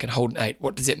 Okay, I can hold an 8.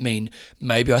 What does that mean?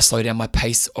 Maybe I slow down my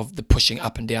pace of the pushing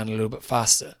up and down a little bit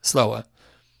slower.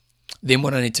 Then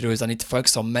what I need to do is I need to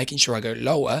focus on making sure I go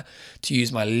lower to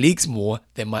use my legs more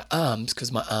than my arms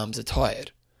because my arms are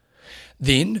tired.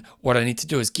 Then what I need to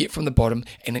do is get from the bottom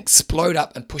and explode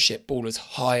up and push that ball as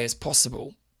high as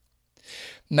possible.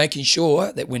 Making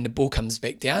sure that when the ball comes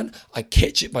back down, I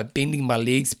catch it by bending my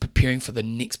legs, preparing for the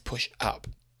next push up.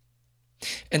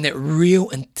 And that real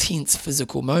intense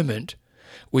physical moment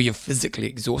where you're physically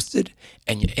exhausted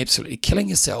and you're absolutely killing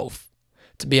yourself,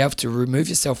 to be able to remove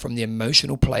yourself from the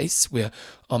emotional place where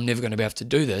I'm never going to be able to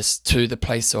do this to the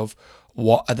place of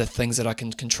what are the things that I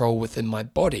can control within my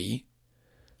body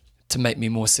to make me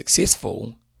more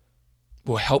successful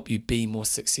will help you be more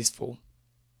successful.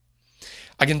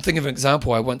 I can think of an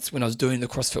example. When I was doing the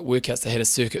CrossFit workouts, they had a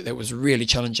circuit that was really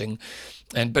challenging,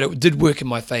 but it did work in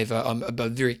my favor. I'm a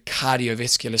very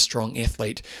cardiovascular strong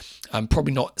athlete. I'm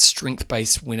probably not strength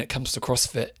based when it comes to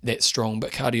CrossFit that strong,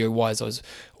 but cardio wise,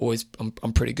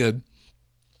 I'm pretty good.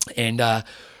 And I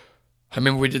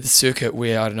remember we did the circuit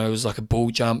where, it was like a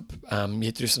bull jump. You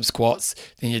had to do some squats,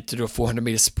 then you had to do a 400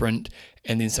 meter sprint,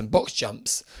 and then some box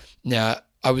jumps. Now,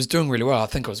 I was doing really well. I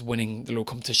think I was winning the little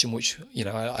competition, which,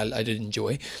 I did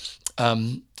enjoy.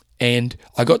 And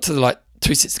I got to the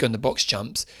 2 sets to go in the box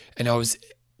jumps, and I was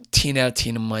 10 out of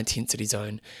 10 in my intensity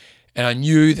zone. And I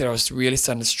knew that I was really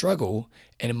starting to struggle.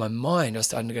 And in my mind, I was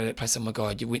starting to go to that place, oh my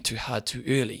God, you went too hard too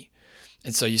early.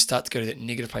 And so you start to go to that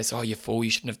negative place, oh, you fool,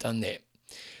 you shouldn't have done that.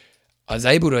 I was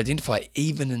able to identify,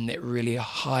 even in that really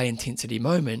high intensity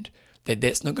moment, that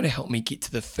that's not going to help me get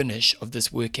to the finish of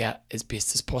this workout as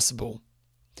best as possible.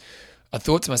 I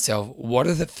thought to myself, what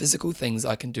are the physical things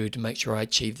I can do to make sure I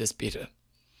achieve this better?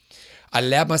 I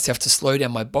allowed myself to slow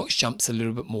down my box jumps a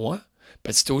little bit more,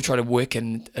 but still try to work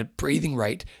in a breathing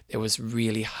rate that was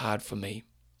really hard for me.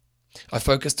 I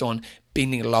focused on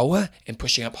bending lower and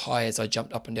pushing up high as I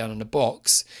jumped up and down on the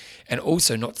box, and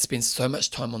also not to spend so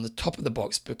much time on the top of the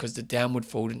box because the downward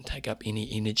fall didn't take up any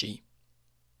energy.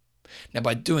 Now,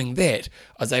 by doing that,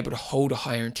 I was able to hold a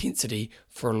higher intensity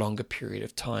for a longer period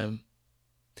of time.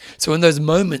 So in those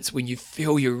moments when you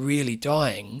feel you're really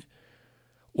dying,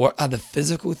 What are the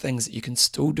physical things that you can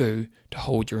still do to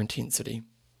hold your intensity?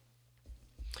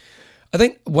 I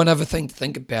think one other thing to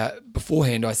think about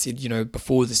beforehand, I said,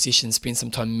 before the session, spend some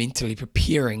time mentally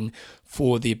preparing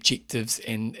for the objectives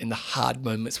and the hard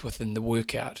moments within the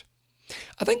workout.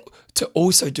 I think to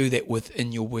also do that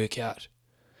within your workout.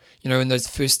 In those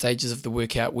first stages of the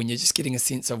workout, when you're just getting a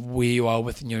sense of where you are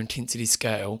within your intensity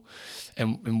scale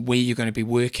and where you're going to be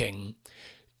working,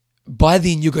 by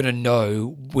then you're going to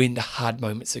know when the hard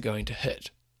moments are going to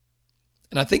hit.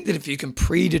 And I think that if you can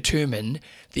predetermine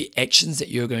the actions that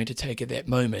you're going to take at that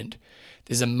moment,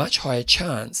 there's a much higher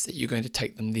chance that you're going to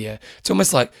take them there. It's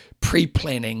almost like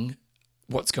pre-planning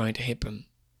what's going to happen.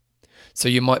 So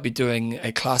you might be doing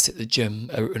a class at the gym,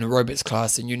 an aerobics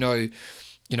class, and you know,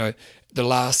 the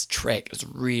last track is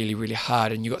really, really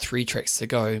hard and you've got 3 tracks to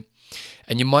go.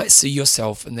 And you might see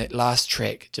yourself in that last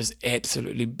track just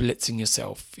absolutely blitzing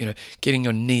yourself, getting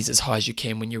your knees as high as you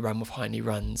can when you run with high knee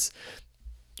runs.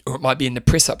 Or it might be in the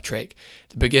press-up track,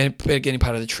 the beginning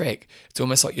part of the track. It's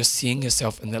almost like you're seeing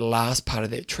yourself in the last part of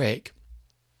that track,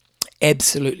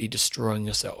 absolutely destroying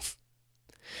yourself.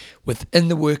 Within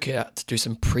the workout, to do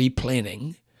some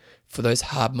pre-planning for those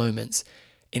hard moments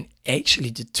and actually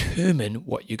determine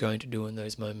what you're going to do in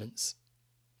those moments.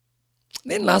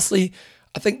 Then lastly,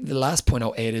 I think the last point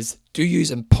I'll add is do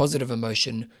use a positive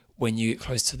emotion when you get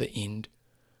close to the end.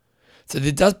 So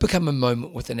there does become a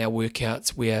moment within our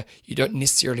workouts where you don't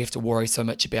necessarily have to worry so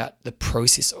much about the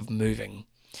process of moving.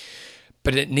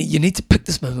 But you need to pick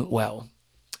this moment well.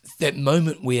 It's that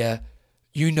moment where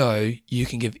you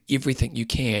can give everything you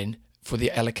can for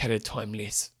the allocated time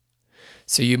less.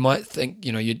 So you might think,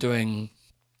 you're doing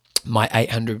my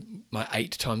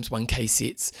 8 times 1K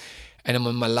sets, and I'm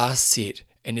on my last set,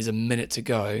 and there's a minute to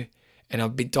go, and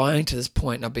I've been dying to this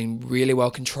point, and I've been really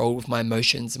well controlled with my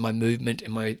emotions and my movement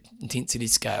and my intensity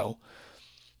scale.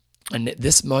 And at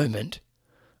this moment,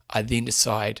 I then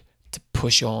decide to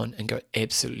push on and go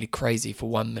absolutely crazy for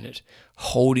 1 minute,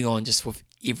 holding on just with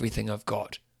everything I've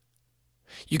got.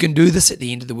 You can do this at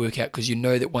the end of the workout because you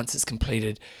know that once it's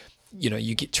completed,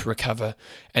 you get to recover.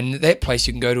 And at that place,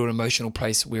 you can go to an emotional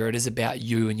place where it is about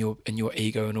you and your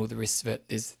ego and all the rest of it.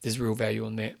 There's real value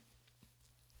on that.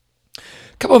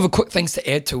 A couple of quick things to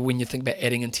add to when you think about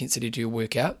adding intensity to your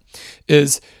workout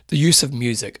is the use of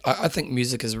music. I think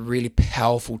music is a really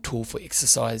powerful tool for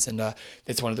exercise, and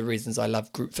that's one of the reasons I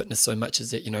love group fitness so much,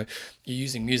 is that you're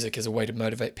using music as a way to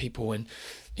motivate people. And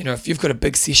if you've got a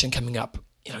big session coming up,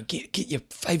 get your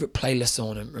favorite playlist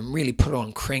on and really put it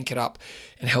on, crank it up,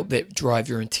 and help that drive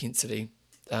your intensity.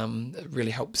 It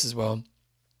really helps as well.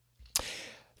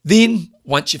 Then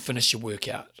once you finish your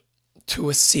workout, to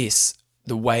assess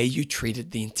the way you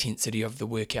treated the intensity of the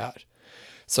workout.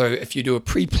 So if you do a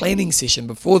pre-planning session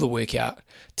before the workout,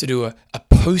 to do a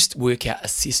post-workout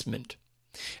assessment.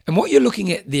 And what you're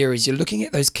looking at there is you're looking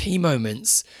at those key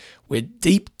moments where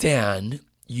deep down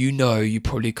you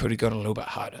probably could have gone a little bit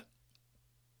harder.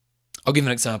 I'll give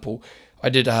an example. I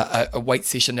did a weight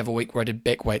session the other week where I did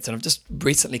back weights, and I've just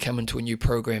recently come into a new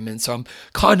program, and so I'm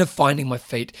kind of finding my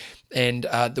feet. And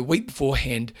the week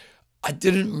beforehand, I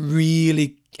didn't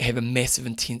really have a massive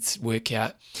intense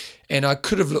workout, and I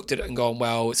could have looked at it and gone,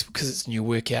 well, it's because it's a new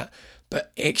workout,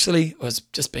 but actually I was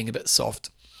just being a bit soft.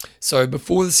 So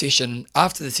before the session,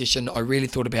 after the session, I really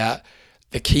thought about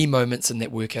the key moments in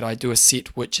that workout. I do a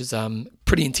set which is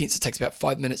pretty intense. It takes about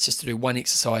 5 minutes just to do one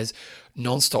exercise,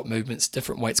 non-stop movements,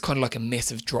 different weights, kind of like a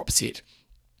massive drop set.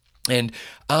 And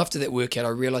after that workout, I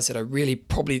realized that I really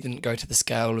probably didn't go to the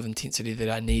scale of intensity that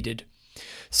I needed.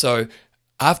 So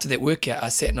after that workout, I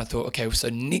sat and I thought, okay, so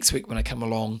next week when I come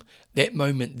along, that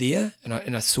moment there,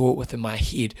 and I saw it within my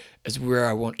head, is where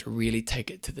I want to really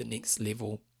take it to the next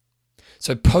level.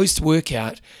 So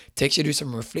post-workout, to actually do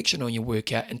some reflection on your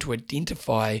workout and to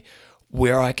identify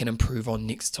where I can improve on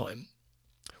next time,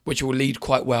 which will lead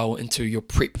quite well into your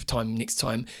prep time next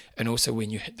time and also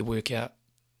when you hit the workout.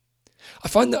 I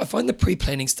find the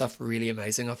pre-planning stuff really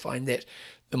amazing. I find that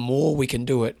the more we can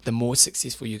do it, the more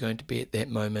successful you're going to be at that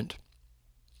moment.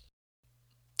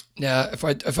 Now, if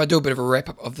I do a bit of a wrap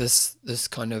up of this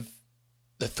kind of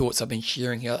the thoughts I've been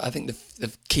sharing here, I think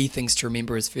the key things to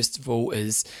remember is, first of all,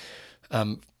 is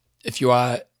if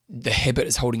the habit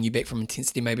is holding you back from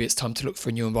intensity, maybe it's time to look for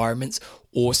new environments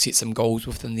or set some goals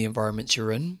within the environments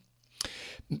you're in.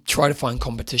 Try to find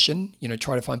competition,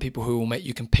 try to find people who will make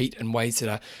you compete in ways that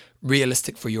are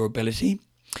realistic for your ability.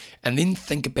 And then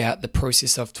think about the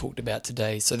process I've talked about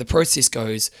today. So the process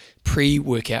goes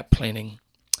pre-workout planning,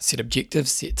 set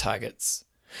objectives, set targets.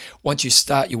 Once you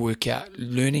start your workout,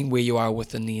 learning where you are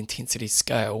within the intensity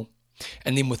scale,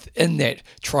 and then within that,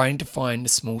 trying to find the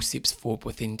small steps forward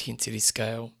with the intensity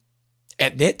scale.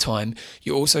 At that time,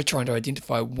 you're also trying to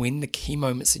identify when the key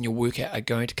moments in your workout are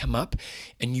going to come up,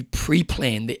 and you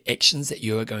pre-plan the actions that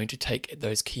you are going to take at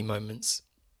those key moments.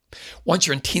 Once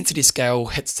your intensity scale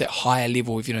hits that higher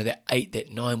level of, that 8,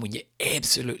 that 9, when you're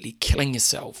absolutely killing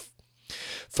yourself,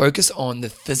 focus on the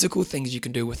physical things you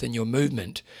can do within your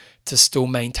movement to still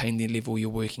maintain the level you're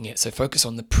working at. So focus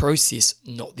on the process,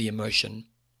 not the emotion.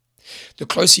 The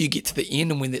closer you get to the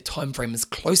end, and when that time frame is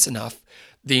close enough,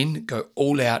 then go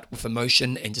all out with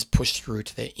emotion and just push through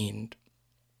to the end.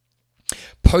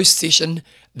 Post session,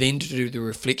 then to do the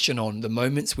reflection on the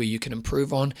moments where you can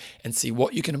improve on and see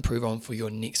what you can improve on for your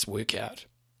next workout.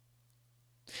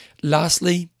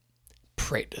 Lastly,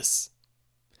 practice.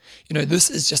 This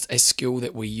is just a skill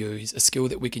that we use, a skill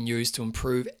that we can use to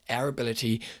improve our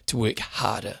ability to work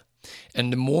harder.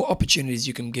 And the more opportunities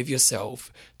you can give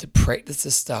yourself to practice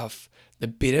this stuff, the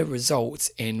better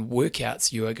results and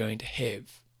workouts you are going to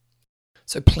have.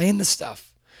 So plan the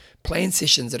stuff. Plan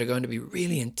sessions that are going to be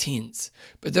really intense,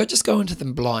 but don't just go into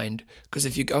them blind, because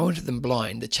if you go into them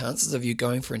blind, the chances of you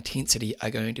going for intensity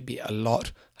are going to be a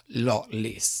lot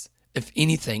less. If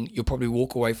anything, you'll probably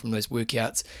walk away from those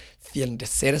workouts feeling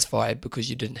dissatisfied because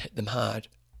you didn't hit them hard.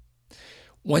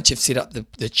 Once you've set up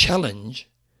the challenge,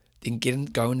 then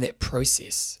go in that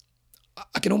process.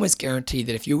 I can almost guarantee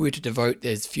that if you were to devote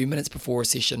those few minutes before a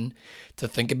session to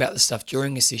think about the stuff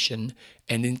during a session,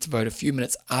 and then devote a few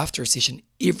minutes after a session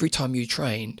every time you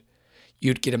trained,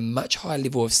 you'd get a much higher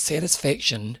level of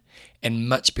satisfaction and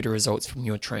much better results from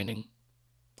your training.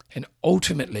 And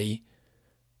ultimately,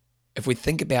 if we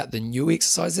think about the new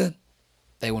exerciser,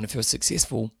 they want to feel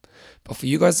successful. But for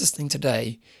you guys listening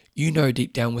today,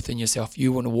 deep down within yourself,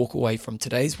 you want to walk away from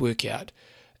today's workout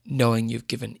knowing you've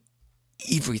given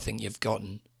everything you've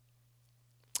gotten.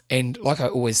 And like I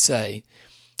always say,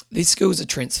 these skills are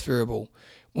transferable.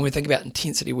 When we think about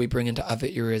intensity we bring into other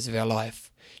areas of our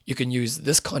life, you can use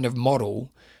this kind of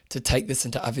model to take this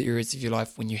into other areas of your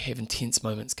life when you have intense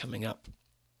moments coming up.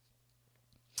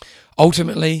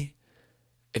 Ultimately,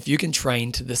 if you can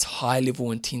train to this high level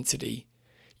intensity,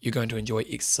 you're going to enjoy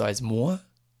exercise more,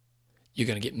 you're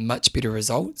going to get much better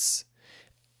results,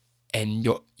 and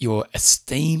your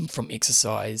esteem from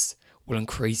exercise will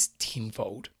increase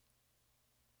tenfold,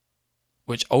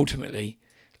 which ultimately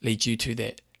leads you to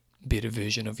that better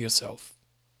version of yourself.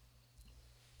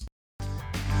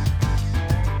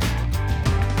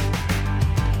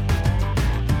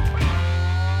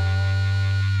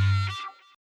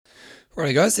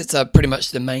 Alright guys, that's pretty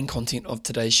much the main content of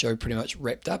today's show pretty much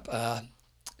wrapped up.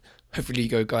 Hopefully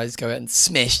you guys go out and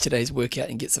smash today's workout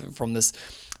and get something from this.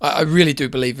 I really do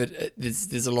believe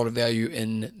there's a lot of value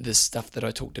in this stuff that I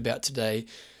talked about today.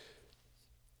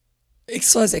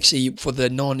 Exercise actually, for the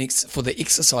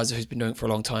exerciser who's been doing it for a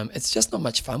long time, it's just not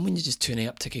much fun when you're just turning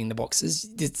up, ticking the boxes.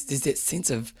 There's that sense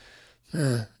of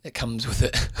that comes with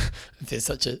it, if there's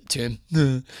such a term.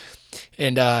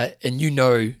 And that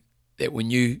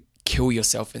when you kill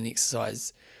yourself in the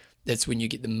exercise, that's when you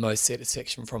get the most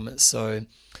satisfaction from it. So,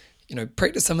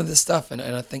 practice some of this stuff, and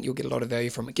I think you'll get a lot of value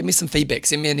from it. Give me some feedback.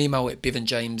 Send me an email at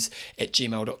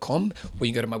bevanjames@gmail.com, or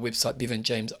you can go to my website,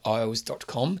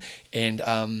 bevanjamesisles.com, and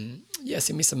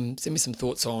send me some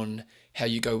thoughts on how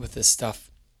you go with this stuff.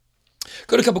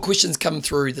 Got a couple of questions come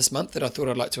through this month that I thought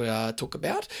I'd like to talk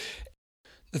about.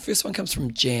 The first one comes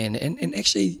from Jan, and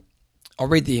actually, I'll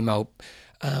read the email.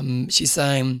 She's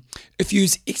saying, if you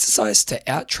use exercise to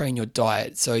out-train your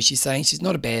diet, so she's saying she's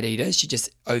not a bad eater, she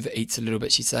just overeats a little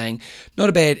bit. She's saying, not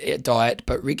a bad diet,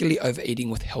 but regularly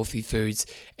overeating with healthy foods.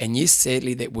 And yes,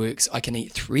 sadly that works. I can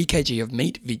eat 3 kg of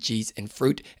meat, veggies, and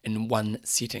fruit in one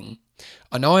sitting.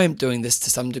 I know I am doing this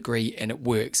to some degree and it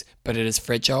works, but it is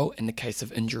fragile in the case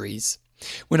of injuries.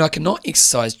 When I cannot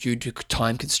exercise due to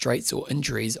time constraints or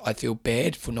injuries, I feel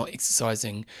bad for not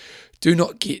exercising. Do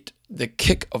not get the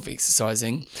kick of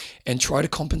exercising and try to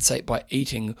compensate by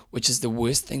eating, which is the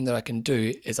worst thing that I can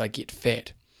do as I get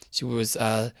fat. She was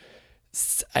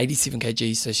 87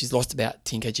 kg, so she's lost about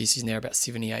 10 kg. She's now about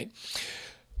 78.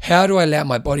 How do I allow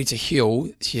my body to heal?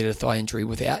 She had a thigh injury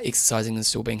without exercising and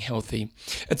still being healthy.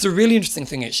 It's a really interesting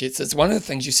thing, actually. It's one of the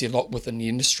things you see a lot within the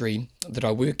industry that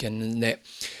I work in, and that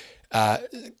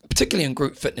particularly in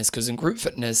group fitness, because in group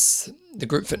fitness, the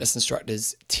group fitness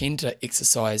instructors tend to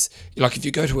exercise, like if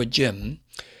you go to a gym,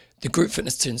 the group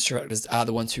fitness instructors are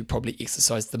the ones who probably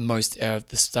exercise the most out of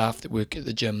the staff that work at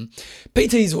the gym.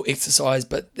 PTs will exercise,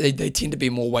 but they tend to be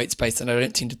more weights-based, and I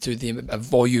don't tend to do a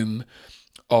volume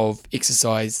of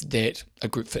exercise that a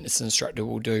group fitness instructor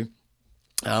will do.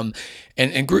 And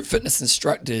group fitness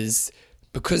instructors,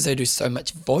 because they do so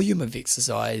much volume of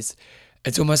exercise,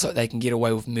 it's almost like they can get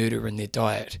away with murder in their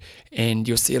diet. And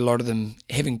you'll see a lot of them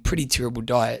having pretty terrible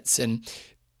diets. And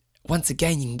once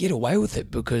again, you can get away with it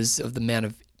because of the amount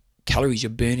of calories you're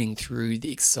burning through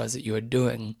the exercise that you are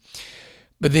doing.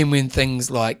 But then when things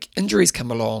like injuries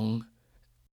come along,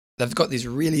 they've got these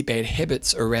really bad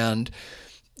habits around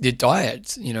their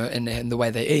diet, and the way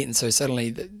they eat. And so suddenly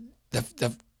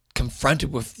they've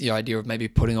confronted with the idea of maybe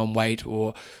putting on weight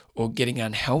or getting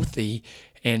unhealthy.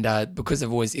 And because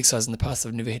I've always exercised in the past,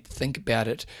 I've never had to think about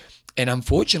it. And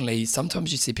unfortunately,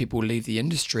 sometimes you see people leave the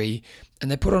industry and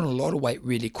they put on a lot of weight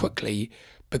really quickly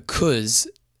because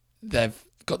they've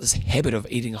got this habit of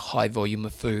eating a high volume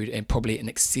of food and probably an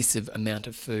excessive amount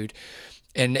of food.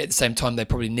 And at the same time, they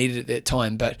probably need it at that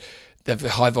time, but they've a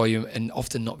high volume and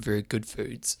often not very good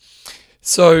foods.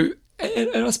 So,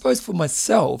 and I suppose for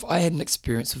myself, I had an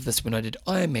experience with this when I did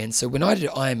Ironman. So when I did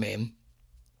Ironman,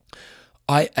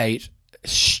 I ate a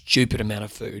stupid amount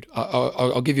of food.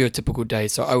 I'll give you a typical day.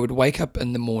 So I would wake up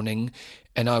in the morning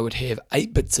and I would have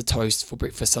 8 bits of toast for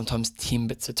breakfast, sometimes 10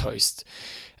 bits of toast.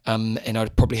 And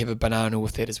I'd probably have a banana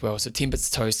with that as well. So 10 bits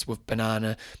of toast with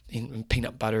banana and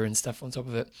peanut butter and stuff on top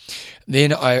of it.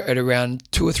 Then at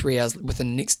around 2 or 3 hours,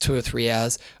 within the next 2 or 3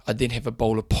 hours, I'd then have a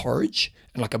bowl of porridge,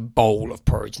 and like a bowl of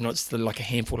porridge, not just like a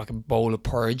handful, like a bowl of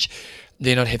porridge.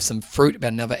 Then I'd have some fruit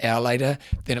about another hour later.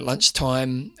 Then at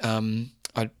lunchtime,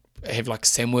 I'd have like a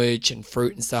sandwich and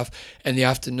fruit and stuff. In the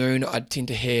afternoon, I'd tend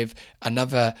to have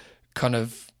another kind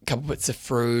of couple bits of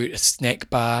fruit, a snack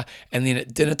bar, and then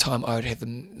at dinner time I would have a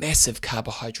massive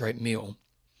carbohydrate meal.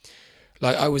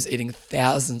 Like I was eating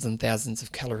thousands and thousands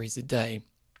of calories a day.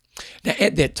 Now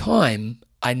at that time,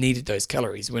 I needed those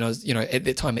calories. When I was, at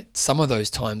that time, at some of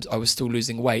those times, I was still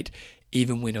losing weight,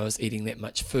 even when I was eating that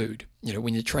much food.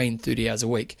 When you train 30 hours a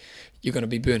week, you're going to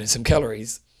be burning some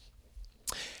calories.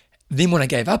 Then when I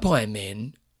gave up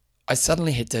Ironman, I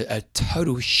suddenly had a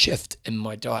total shift in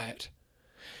my diet.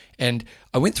 And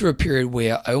I went through a period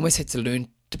where I almost had to learn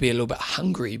to be a little bit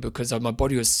hungry because my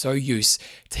body was so used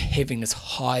to having this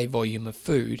high volume of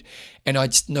food, and I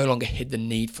just no longer had the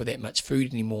need for that much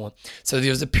food anymore. So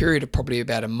there was a period of probably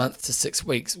about a month to 6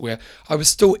 weeks where I was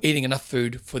still eating enough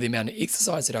food for the amount of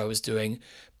exercise that I was doing,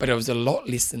 but it was a lot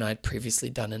less than I'd previously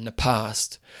done in the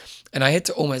past. And I had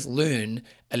to almost learn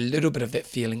a little bit of that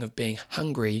feeling of being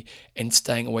hungry and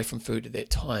staying away from food at that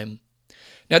time.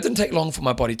 Now, it didn't take long for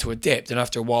my body to adapt, and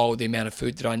after a while, the amount of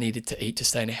food that I needed to eat to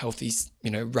stay in a healthy,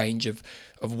 range of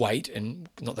weight, and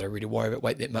not that I really worry about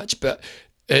weight that much, but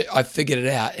I figured it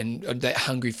out, and that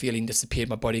hungry feeling disappeared.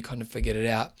 My body kind of figured it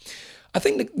out. I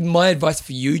think that my advice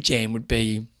for you, Jan, would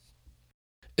be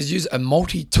is use a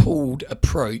multi-tooled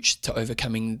approach to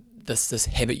overcoming this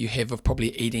habit you have of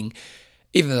probably eating,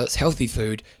 even though it's healthy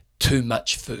food, too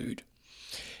much food.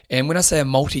 And when I say a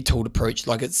multi-tooled approach,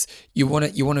 like you want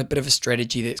a bit of a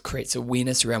strategy that creates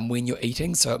awareness around when you're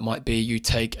eating. So it might be you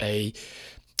take a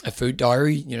food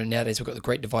diary. Nowadays we've got the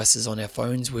great devices on our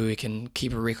phones where we can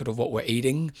keep a record of what we're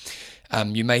eating.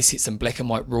 You may set some black and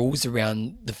white rules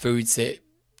around the foods that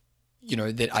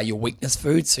that are your weakness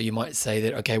foods. So you might say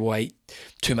that, okay, well, I eat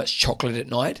too much chocolate at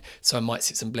night, so I might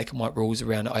set some black and white rules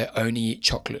around I only eat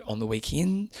chocolate on the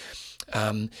weekend.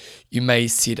 You may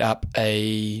set up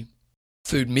a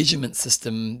food measurement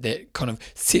system that kind of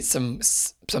sets some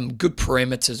good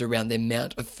parameters around the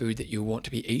amount of food that you want to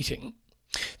be eating.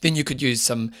 Then you could use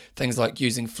some things like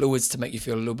using fluids to make you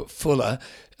feel a little bit fuller.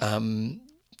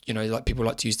 Like people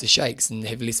like to use the shakes and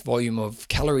have less volume of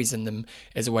calories in them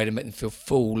as a way to make them feel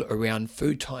full around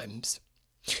food times.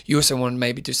 You also want to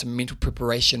maybe do some mental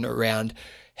preparation around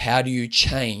how do you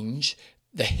change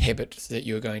the habits that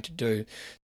you're going to do.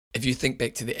 If you think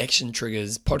back to the Action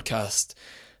Triggers podcast,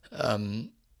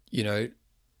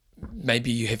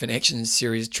 maybe you have an action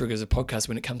series triggers a podcast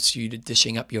when it comes to you to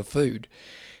dishing up your food.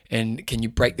 And can you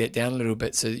break that down a little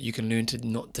bit so that you can learn to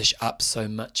not dish up so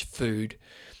much food?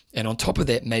 And on top of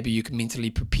that, maybe you can mentally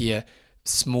prepare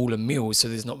smaller meals so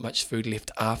there's not much food left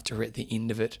after at the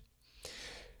end of it.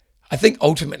 I think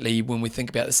ultimately when we think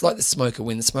about it, it's like the smoker.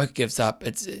 When the smoker gives up,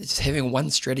 it's having one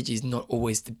strategy is not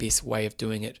always the best way of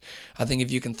doing it. I think if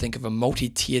you can think of a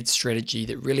multi-tiered strategy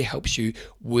that really helps you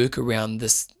work around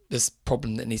this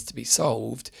problem that needs to be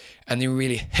solved and then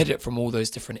really hit it from all those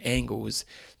different angles,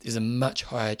 there's a much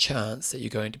higher chance that you're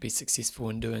going to be successful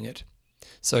in doing it.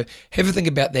 So have a think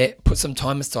about that, put some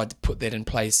time aside to put that in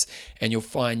place, and you'll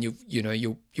find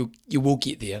you will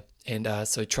get there. And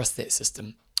so trust that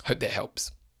system. Hope that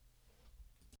helps.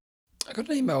 I got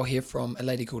an email here from a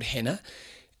lady called Hannah,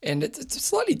 and it's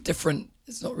slightly different.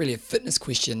 It's not really a fitness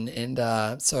question, and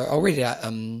so I'll read it out.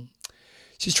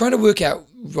 she's trying to work out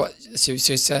what. So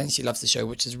she's saying she loves the show,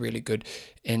 which is really good,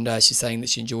 and she's saying that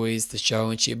she enjoys the show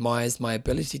and she admires my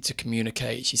ability to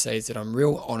communicate. She says that I'm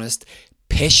real honest,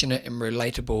 passionate and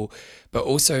relatable, but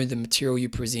also the material you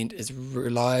present is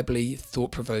reliably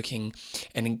thought-provoking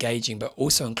and engaging, but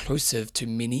also inclusive to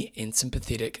many and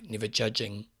sympathetic, never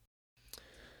judging.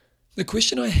 The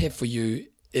question I have for you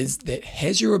is that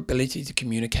has your ability to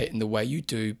communicate in the way you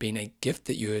do been a gift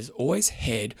that you have always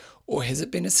had, or has it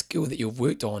been a skill that you've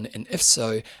worked on? And if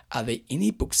so, are there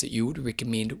any books that you would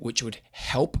recommend which would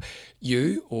help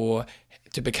you or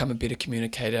to become a better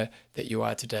communicator that you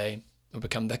are today, or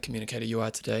become the communicator you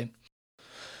are today?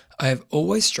 I have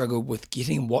always struggled with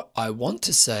getting what I want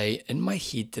to say in my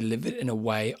head delivered in a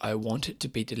way I want it to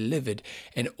be delivered,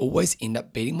 and always end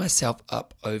up beating myself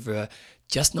up over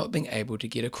just not being able to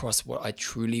get across what I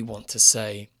truly want to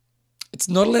say. It's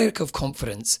not a lack of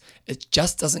confidence, it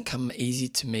just doesn't come easy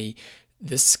to me,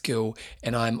 this skill,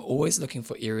 and I'm always looking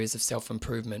for areas of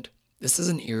self-improvement. This is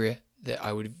an area that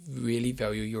I would really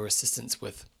value your assistance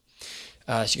with.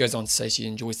 She goes on to say she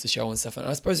enjoys the show and stuff, and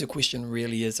I suppose the question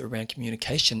really is around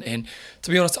communication, and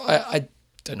to be honest, I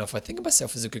don't know if I think of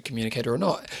myself as a good communicator or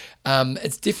not.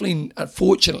 It's definitely,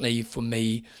 unfortunately for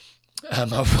me,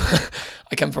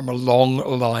 I come from a long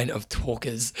line of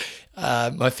talkers.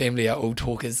 My family are all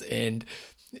talkers, and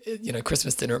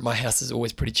Christmas dinner at my house is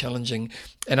always pretty challenging.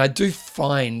 And I do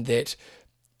find that,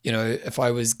 if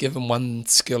I was given one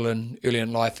skill early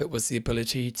in life, it was the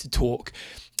ability to talk.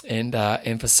 And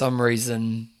for some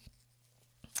reason,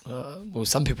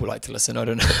 some people like to listen. I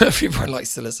don't know if everyone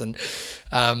likes to listen.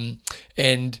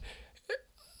 And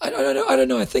I don't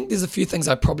know. I think there's a few things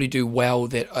I probably do well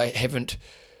that I haven't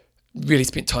really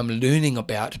spent time learning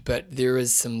about, but there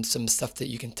is some stuff that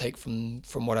you can take from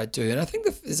what I do. And I think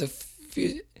there's a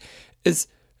few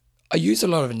I use a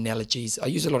lot of analogies. I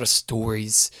use a lot of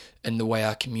stories in the way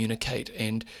I communicate,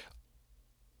 and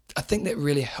I think that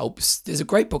really helps. There's a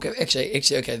great book, actually,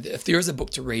 okay, if there is a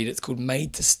book to read, it's called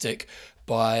Made to Stick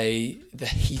by the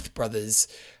Heath brothers.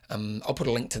 I'll put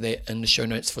a link to that in the show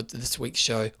notes for this week's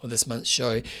show, or this month's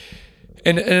show.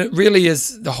 And it really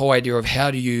is the whole idea of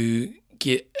how do you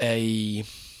get a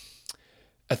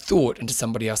thought into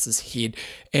somebody else's head.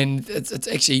 And it's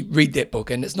actually, read that book,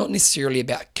 and it's not necessarily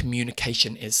about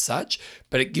communication as such,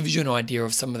 but it gives you an idea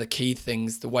of some of the key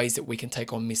things, the ways that we can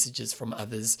take on messages from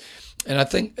others. And I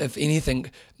think, if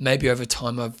anything, maybe over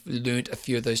time I've learned a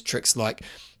few of those tricks, like,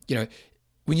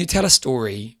 when you tell a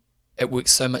story, it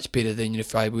works so much better than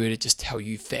if I were to just tell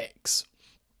you facts.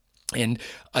 And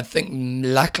I think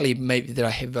luckily maybe that I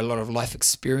have a lot of life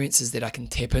experiences that I can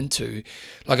tap into.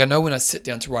 Like, I know when I sit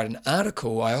down to write an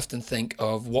article, I often think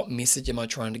of what message am I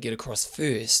trying to get across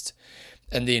first,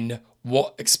 and then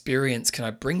what experience can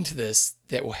I bring to this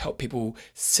that will help people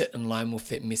sit in line with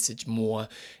that message more.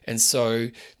 And so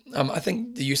I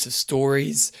think the use of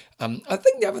stories, I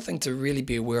think the other thing to really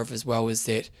be aware of as well is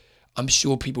that I'm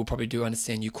sure people probably do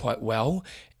understand you quite well,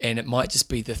 and it might just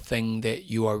be the thing that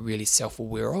you are really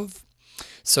self-aware of.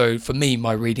 So for me,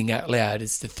 my reading out loud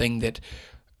is the thing that,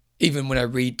 even when I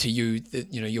read to you,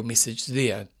 your message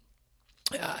there,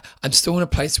 I'm still in a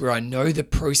place where I know the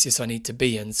process I need to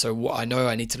be in. So I know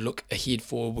I need to look ahead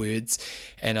for words,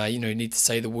 and I need to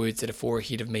say the words that are far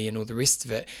ahead of me and all the rest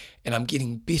of it. And I'm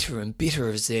getting better and better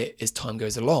as time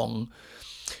goes along.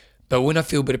 But when I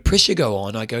feel a bit of pressure go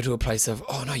on, I go to a place of,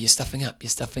 oh no, you're stuffing up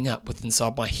with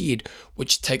inside my head,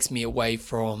 which takes me away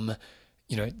from,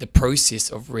 the process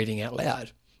of reading out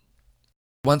loud.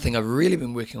 One thing I've really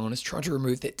been working on is trying to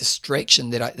remove that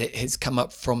distraction that has come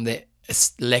up from that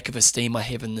lack of esteem I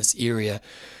have in this area.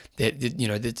 That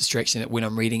the distraction that when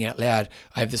I'm reading out loud,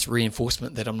 I have this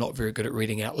reinforcement that I'm not very good at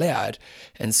reading out loud.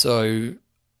 And so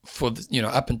for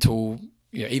up until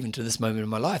even to this moment in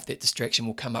my life, that distraction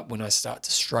will come up when I start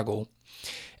to struggle.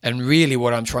 And really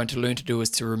what I'm trying to learn to do is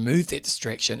to remove that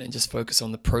distraction and just focus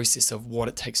on the process of what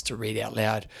it takes to read out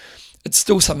loud. It's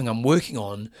still something I'm working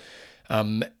on.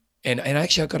 And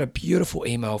actually I got a beautiful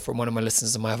email from one of my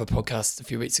listeners on my other podcast a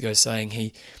few weeks ago saying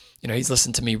he's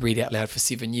listened to me read out loud for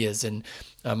 7 years, and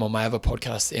on my other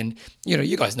podcast, and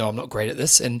you guys know I'm not great at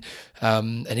this, and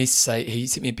he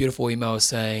sent me a beautiful email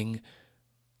saying,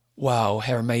 wow,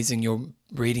 how amazing your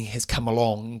reading has come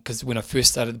along. Because when I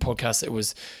first started the podcast, it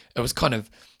was kind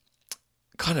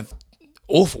of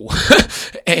awful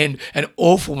and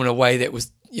awful in a way that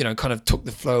was, kind of took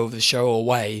the flow of the show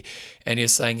away. And you're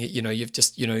saying, you've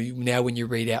just, now when you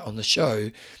read out on the show,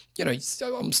 I'm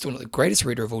still not the greatest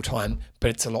reader of all time,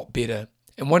 but it's a lot better.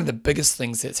 And one of the biggest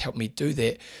things that's helped me do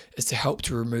that is to help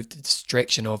to remove the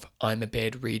distraction of I'm a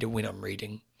bad reader when I'm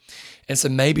reading. And so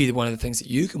maybe one of the things that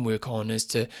you can work on is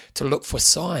to look for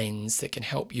signs that can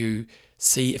help you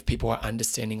see if people are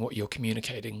understanding what you're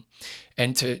communicating,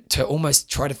 and to almost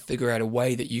try to figure out a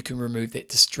way that you can remove that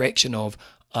distraction of,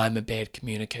 I'm a bad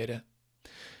communicator.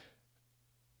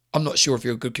 I'm not sure if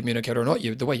you're a good communicator or not.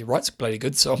 The way you write's bloody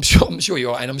good, so I'm sure you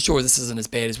are, and I'm sure this isn't as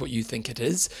bad as what you think it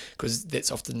is, because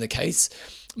that's often the case.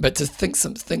 But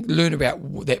to learn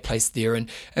about that place there, and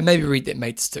maybe read that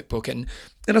Made to Stick book, and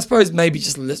I suppose maybe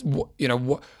just list,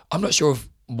 I'm not sure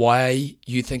why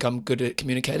you think I'm good at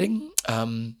communicating,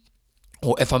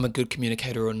 or if I'm a good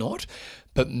communicator or not.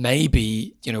 But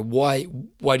maybe, why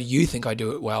do you think I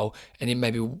do it well? And then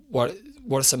maybe what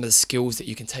are some of the skills that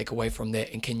you can take away from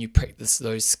that, and can you practice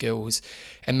those skills?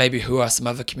 And maybe who are some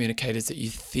other communicators that you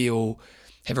feel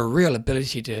have a real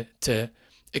ability to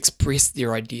express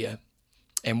their idea,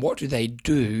 and what do they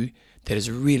do that is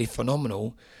really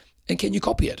phenomenal, and can you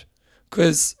copy it?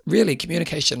 Because really,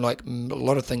 communication, like a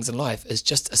lot of things in life, is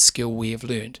just a skill we have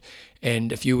learned.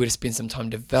 And if you were to spend some time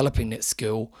developing that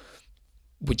skill,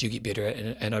 would you get better at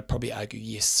it? And I'd probably argue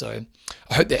yes. So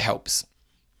I hope that helps.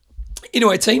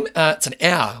 Anyway, team, it's an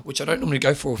hour, which I don't normally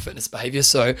go for with fitness behavior.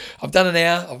 So I've done an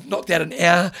hour. I've knocked out an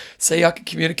hour. See, I can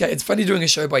communicate. It's funny doing a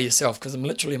show by yourself, because I'm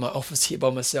literally in my office here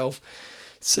by myself,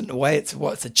 sitting away. It's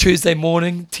a Tuesday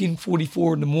morning,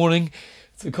 10:44 in the morning.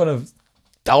 It's a kind of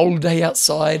dull day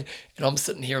outside, and I'm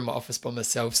sitting here in my office by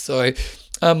myself. So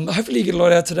hopefully you get a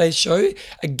lot out of today's show.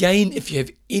 Again, if you have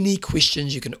any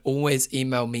questions, you can always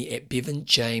email me at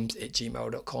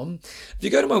bevanjames@gmail.com. If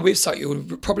you go to my website,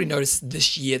 you'll probably notice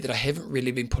this year that I haven't really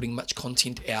been putting much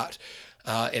content out,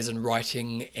 as in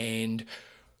writing and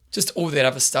just all that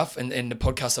other stuff. And the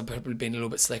podcast I've probably been a little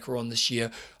bit slacker on this year.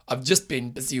 I've just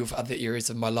been busy with other areas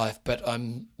of my life, but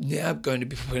I'm now going to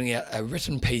be putting out a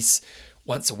written piece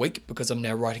once a week, because I'm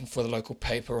now writing for the local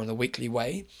paper on the weekly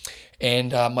way.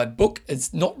 And my book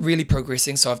is not really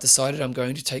progressing, so I've decided I'm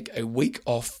going to take a week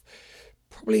off,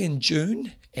 probably in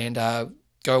June, and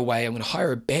go away. I'm going to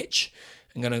hire a batch.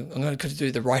 I'm going to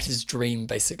do the writer's dream,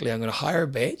 basically. I'm going to hire a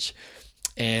batch,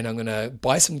 and I'm going to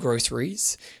buy some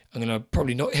groceries. I'm going to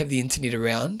probably not have the internet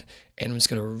around, and I'm just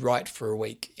going to write for a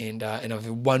week. And I have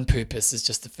one purpose, is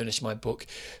just to finish my book.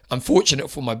 I'm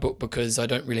fortunate for my book because I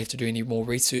don't really have to do any more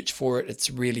research for it. It's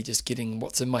really just getting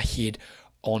what's in my head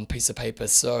on piece of paper.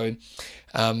 So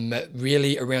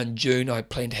really around June, I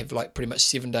plan to have pretty much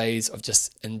 7 days of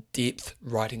just in-depth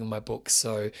writing of my book.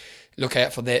 So look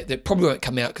out for that. That probably won't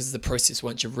come out, because the process,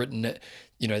 once you've written it,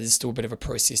 there's still a bit of a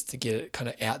process to get it kind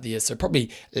of out there. So probably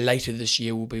later this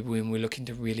year will be when we're looking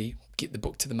to really get the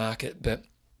book to the market. But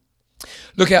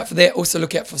look out for that. Also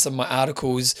look out for some of my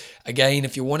articles. Again,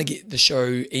 if you want to get the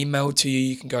show emailed to you,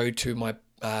 you can go to my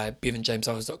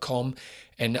bevanjameseyles.com,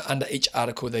 and under each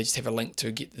article they just have a link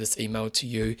to get this email to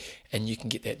you, and you can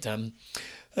get that done.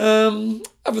 Other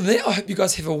than that, I hope you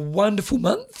guys have a wonderful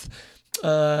month.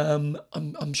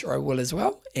 I'm sure I will as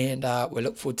well, and we'll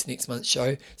look forward to next month's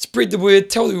show. Spread the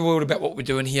word, tell the world about what we're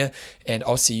doing here, and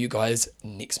I'll see you guys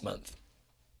next month.